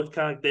it looked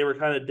kind of like they were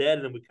kind of dead.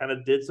 And then we kind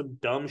of did some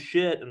dumb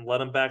shit and let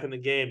them back in the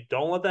game.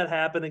 Don't let that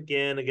happen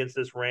again against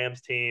this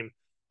Rams team,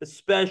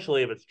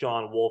 especially if it's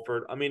John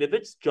Wolford. I mean, if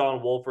it's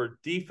John Wolford,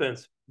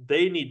 defense,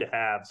 they need to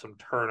have some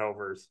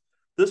turnovers.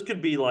 This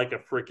could be like a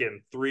freaking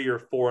 3 or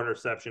 4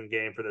 interception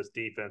game for this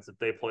defense if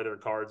they play their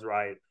cards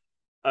right.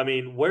 I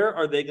mean, where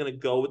are they going to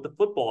go with the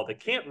football? They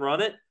can't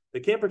run it. They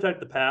can't protect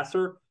the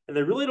passer, and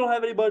they really don't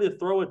have anybody to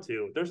throw it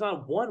to. There's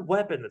not one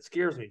weapon that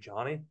scares me,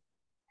 Johnny.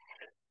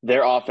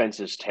 Their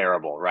offense is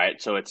terrible,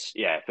 right? So if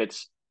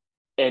it's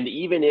and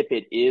even if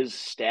it is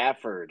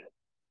Stafford,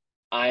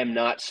 I am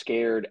not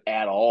scared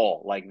at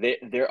all. Like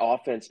their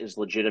offense is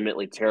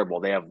legitimately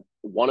terrible. They have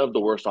one of the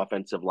worst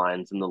offensive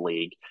lines in the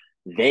league.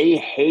 They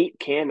hate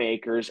Cam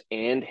Akers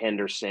and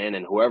Henderson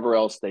and whoever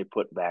else they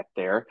put back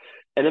there.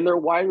 And then their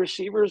wide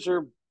receivers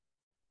are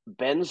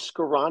Ben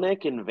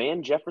Skoranek and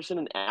Van Jefferson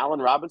and Allen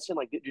Robinson.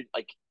 Like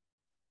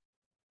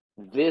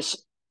this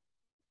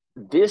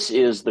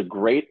is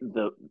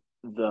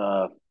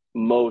the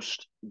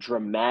most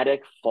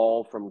dramatic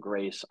fall from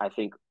grace I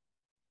think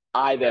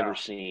I've Yeah, ever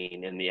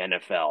seen in the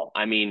NFL.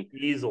 I mean,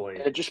 easily.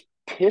 it just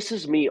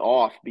pisses me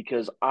off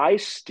because I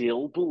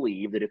still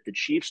believe that if the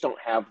Chiefs don't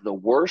have the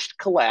worst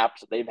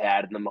collapse that they've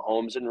had in the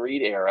Mahomes and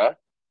Reed era,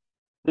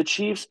 the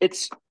Chiefs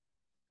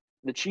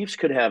the Chiefs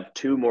could have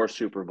two more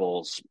Super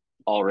Bowls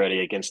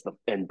already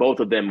and both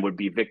of them would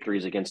be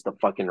victories against the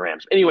fucking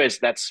Rams. Anyways,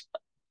 that's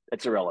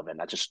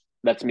irrelevant.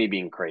 That's me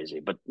being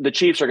crazy. But the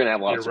Chiefs are going to have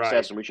a lot of You're right.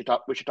 success, and we should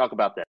talk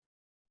about that.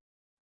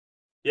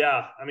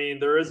 Yeah, I mean,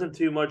 there isn't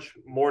too much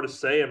more to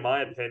say in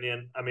my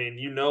opinion. I mean,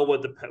 you know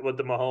what the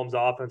Mahomes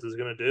offense is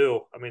going to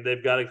do. I mean,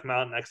 they've got to come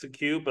out and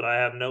execute, but I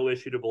have no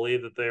issue to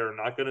believe that they are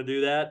not going to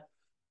do that.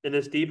 And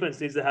this defense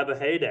needs to have a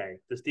heyday.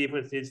 This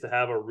defense needs to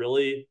have a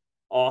really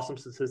awesome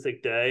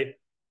statistic day.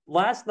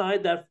 Last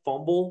night, that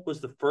fumble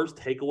was the first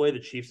takeaway the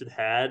Chiefs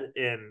had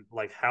in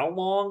like how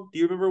long? Do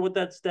you remember what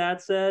that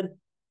stat said?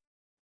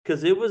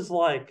 Because it was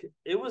like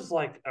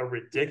a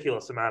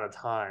ridiculous amount of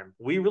time.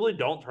 We really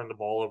don't turn the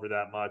ball over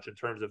that much in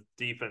terms of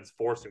defense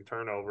forcing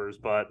turnovers,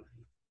 but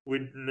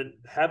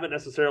haven't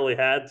necessarily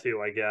had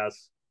to, I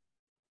guess.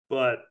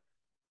 But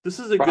this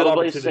is a good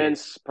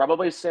opportunity.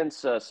 Probably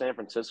since San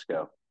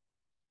Francisco.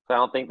 I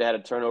don't think they had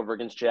a turnover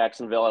against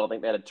Jacksonville. I don't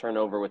think they had a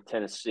turnover with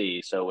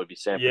Tennessee, so it would be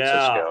San Yeah,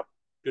 Francisco.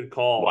 good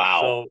call.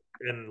 Wow. So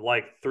in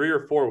like 3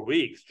 or 4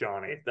 weeks,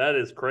 Johnny, that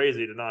is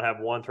crazy to not have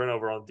one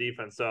turnover on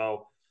defense.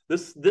 So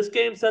this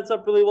game sets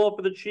up really well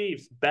for the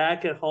Chiefs.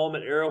 Back at home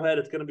at Arrowhead,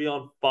 it's going to be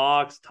on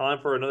Fox. Time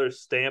for another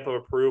stamp of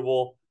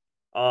approval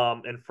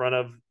in front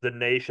of the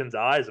nation's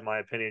eyes, in my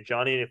opinion.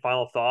 Johnny, any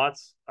final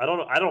thoughts? I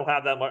don't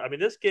have that much. I mean,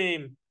 this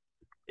game,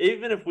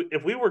 even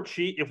if we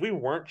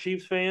weren't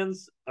Chiefs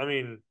fans, I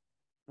mean,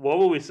 what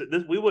would we say?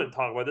 This we wouldn't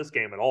talk about this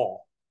game at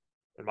all,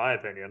 in my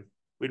opinion.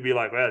 We'd be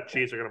like, well,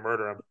 Chiefs are going to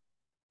murder him.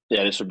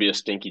 Yeah, this would be a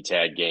stinky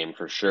tag game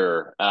for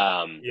sure.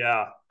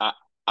 Yeah, I,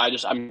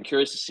 I'm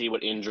curious to see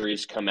what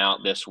injuries come out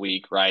this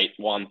week. Right,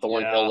 Juan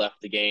Thornhill yeah,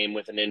 left the game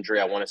with an injury.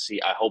 I want to see.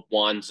 I hope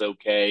Juan's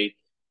okay.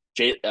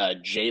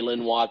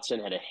 Jalen Watson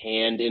had a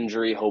hand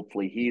injury.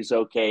 Hopefully he's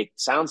okay.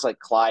 Sounds like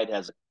Clyde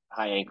has a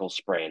high ankle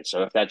sprain.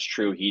 So if that's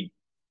true, he'd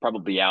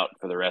probably be out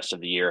for the rest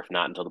of the year, if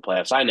not until the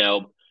playoffs. I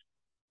know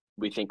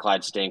we think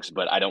Clyde stinks,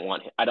 but I don't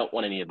want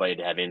anybody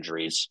to have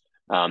injuries.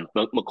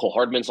 McCole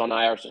Hardman's on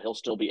IR, so he'll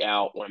still be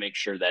out. Want to make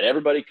sure that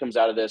everybody comes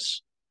out of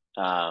this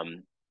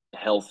um,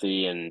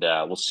 healthy, and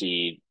we'll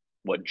see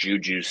what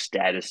Juju's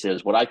status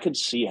is. What I could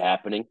see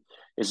happening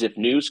is if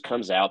news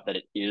comes out that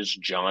it is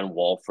John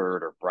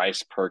Walford or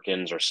Bryce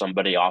Perkins or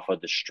somebody off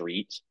of the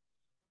street,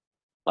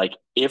 like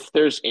if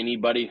there's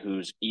anybody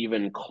who's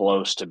even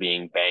close to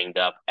being banged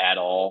up at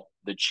all,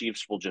 the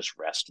Chiefs will just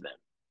rest them.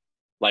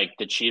 Like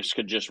the Chiefs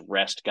could just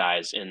rest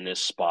guys in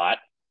this spot,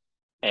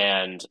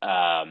 and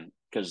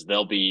because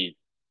they'll be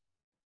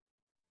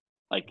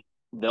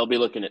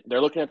looking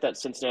at that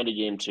Cincinnati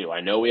game too.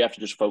 I know we have to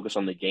just focus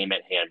on the game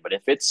at hand, but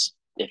if it's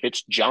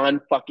John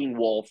fucking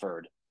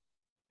Wolford,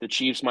 the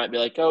Chiefs might be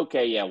like,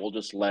 okay, yeah, we'll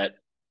just let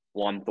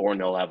Juan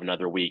Thornhill have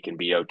another week and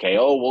be okay.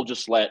 Oh, we'll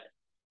just let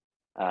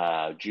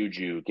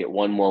Juju get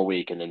one more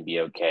week and then be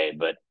okay.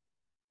 But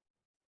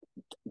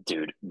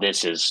dude,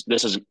 this is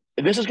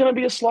going to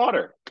be a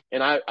slaughter,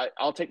 and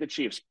I'll take the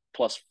Chiefs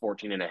plus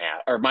 14.5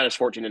 or minus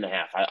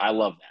 14.5. I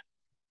love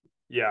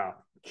that. yeah.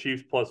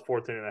 Chiefs plus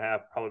 14.5,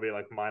 probably be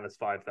like minus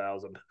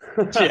 5,000.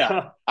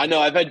 Yeah, I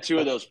know. I've had two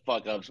of those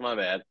fuck ups. My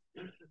bad.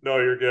 No,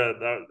 you're good.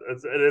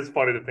 It is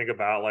funny to think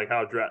about, like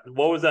how draft.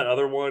 What was that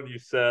other one you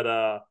said?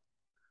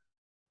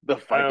 The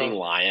fucking Uh,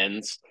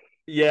 Lions.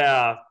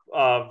 yeah,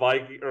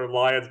 Viking or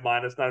Lions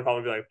minus nine,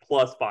 probably be like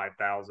plus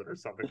 5,000 or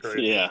something crazy.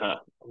 So Yeah. I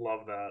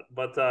love that.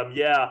 But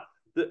yeah,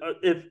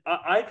 if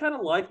I kind of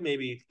like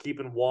maybe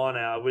keeping Juan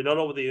out. We don't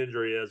know what the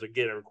injury is.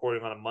 Again,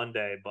 recording on a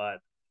Monday, but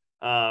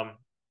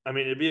I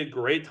mean, it'd be a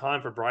great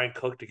time for Brian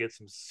Cook to get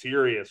some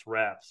serious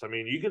reps. I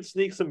mean, you can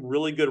sneak some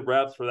really good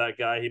reps for that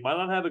guy. He might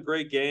not have a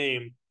great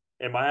game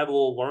and might have a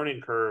little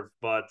learning curve,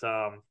 but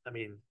I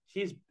mean,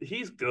 he's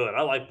good.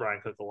 I like Brian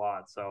Cook a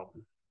lot. So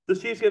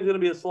this Chiefs game is going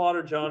to be a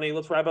slaughter, Johnny.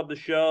 Let's wrap up the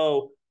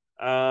show.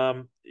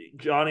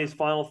 Johnny's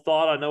final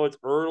thought. I know it's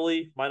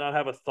early, might not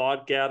have a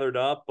thought gathered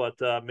up, but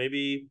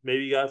maybe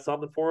you got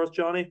something for us,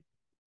 Johnny.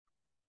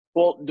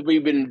 Well,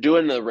 we've been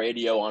doing the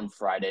radio on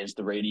Fridays.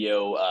 The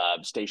radio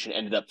station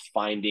ended up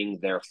finding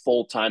their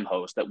full time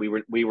host that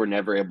we were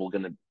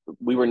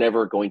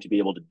never going to be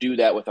able to do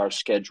that with our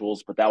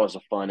schedules, but that was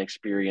a fun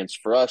experience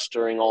for us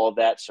during all of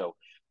that. So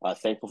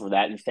thankful for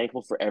that, and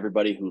thankful for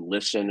everybody who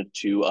listened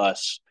to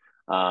us.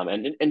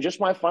 And just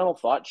my final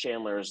thought,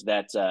 Chandler, is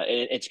that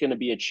it's going to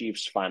be a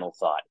Chiefs final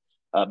thought.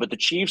 But the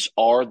Chiefs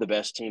are the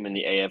best team in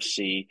the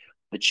AFC.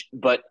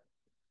 But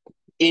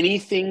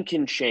anything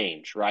can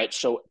change, right?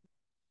 So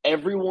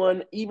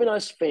everyone, even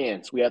us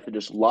fans, we have to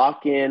just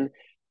lock in,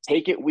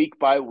 take it week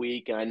by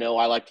week. And I know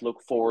I like to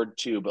look forward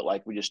too, but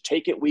like we just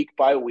take it week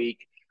by week.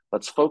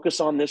 Let's focus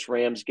on this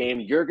Rams game.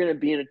 You're going to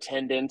be in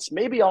attendance.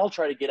 Maybe I'll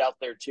try to get out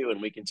there too, and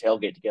we can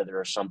tailgate together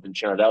or something.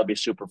 Chandler, that would be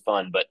super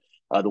fun. But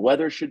the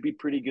weather should be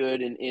pretty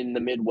good in the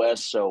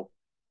Midwest, so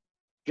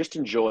just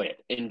enjoy it.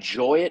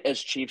 Enjoy it as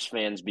Chiefs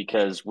fans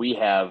because we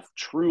have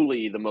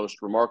truly the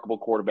most remarkable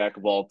quarterback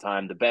of all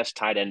time, the best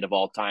tight end of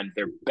all time.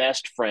 They're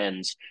best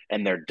friends,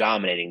 and they're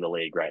dominating the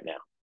league right now.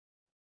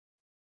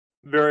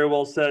 Very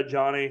well said,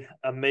 Johnny.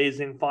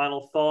 Amazing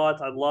final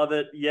thoughts. I love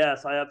it.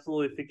 Yes, I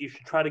absolutely think you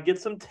should try to get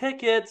some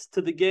tickets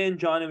to the game,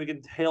 Johnny. We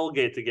can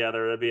tailgate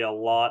together. It'd be a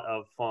lot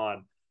of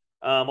fun.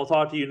 I'll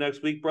talk to you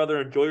next week,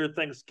 brother. Enjoy your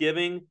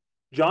Thanksgiving.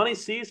 Johnny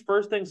C's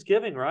first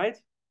Thanksgiving, right?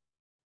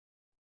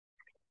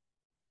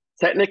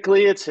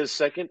 Technically, it's his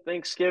second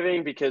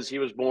Thanksgiving because he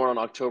was born on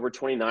October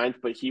 29th,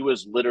 but he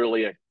was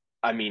literally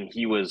I mean,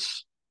 he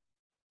was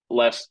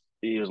less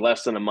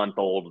than a month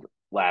old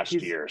last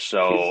He's year. he's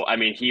So, I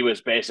mean, he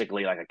was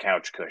basically like a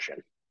couch cushion.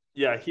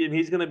 yeah,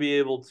 he's going to be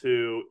able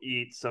to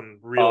eat some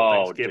real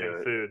Oh, Thanksgiving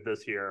dude. food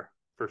this year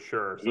for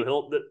sure. So He,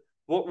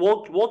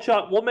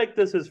 we'll make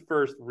this his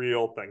first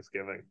real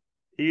Thanksgiving.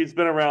 He's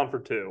been around for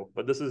two,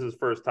 but this is his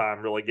first time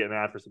really getting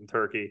after some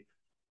turkey.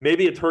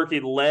 Maybe a turkey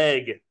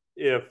leg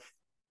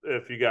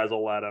if you guys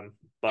will let him,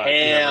 but you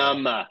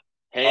never know. ham,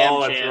 ham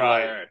Oh, that's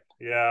right. Chandler.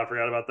 Yeah, I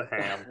forgot about the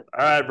ham.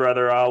 All right,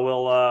 brother. I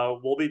will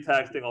we'll be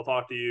texting. I'll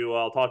talk to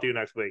you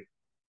next week.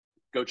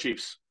 Go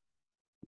Chiefs.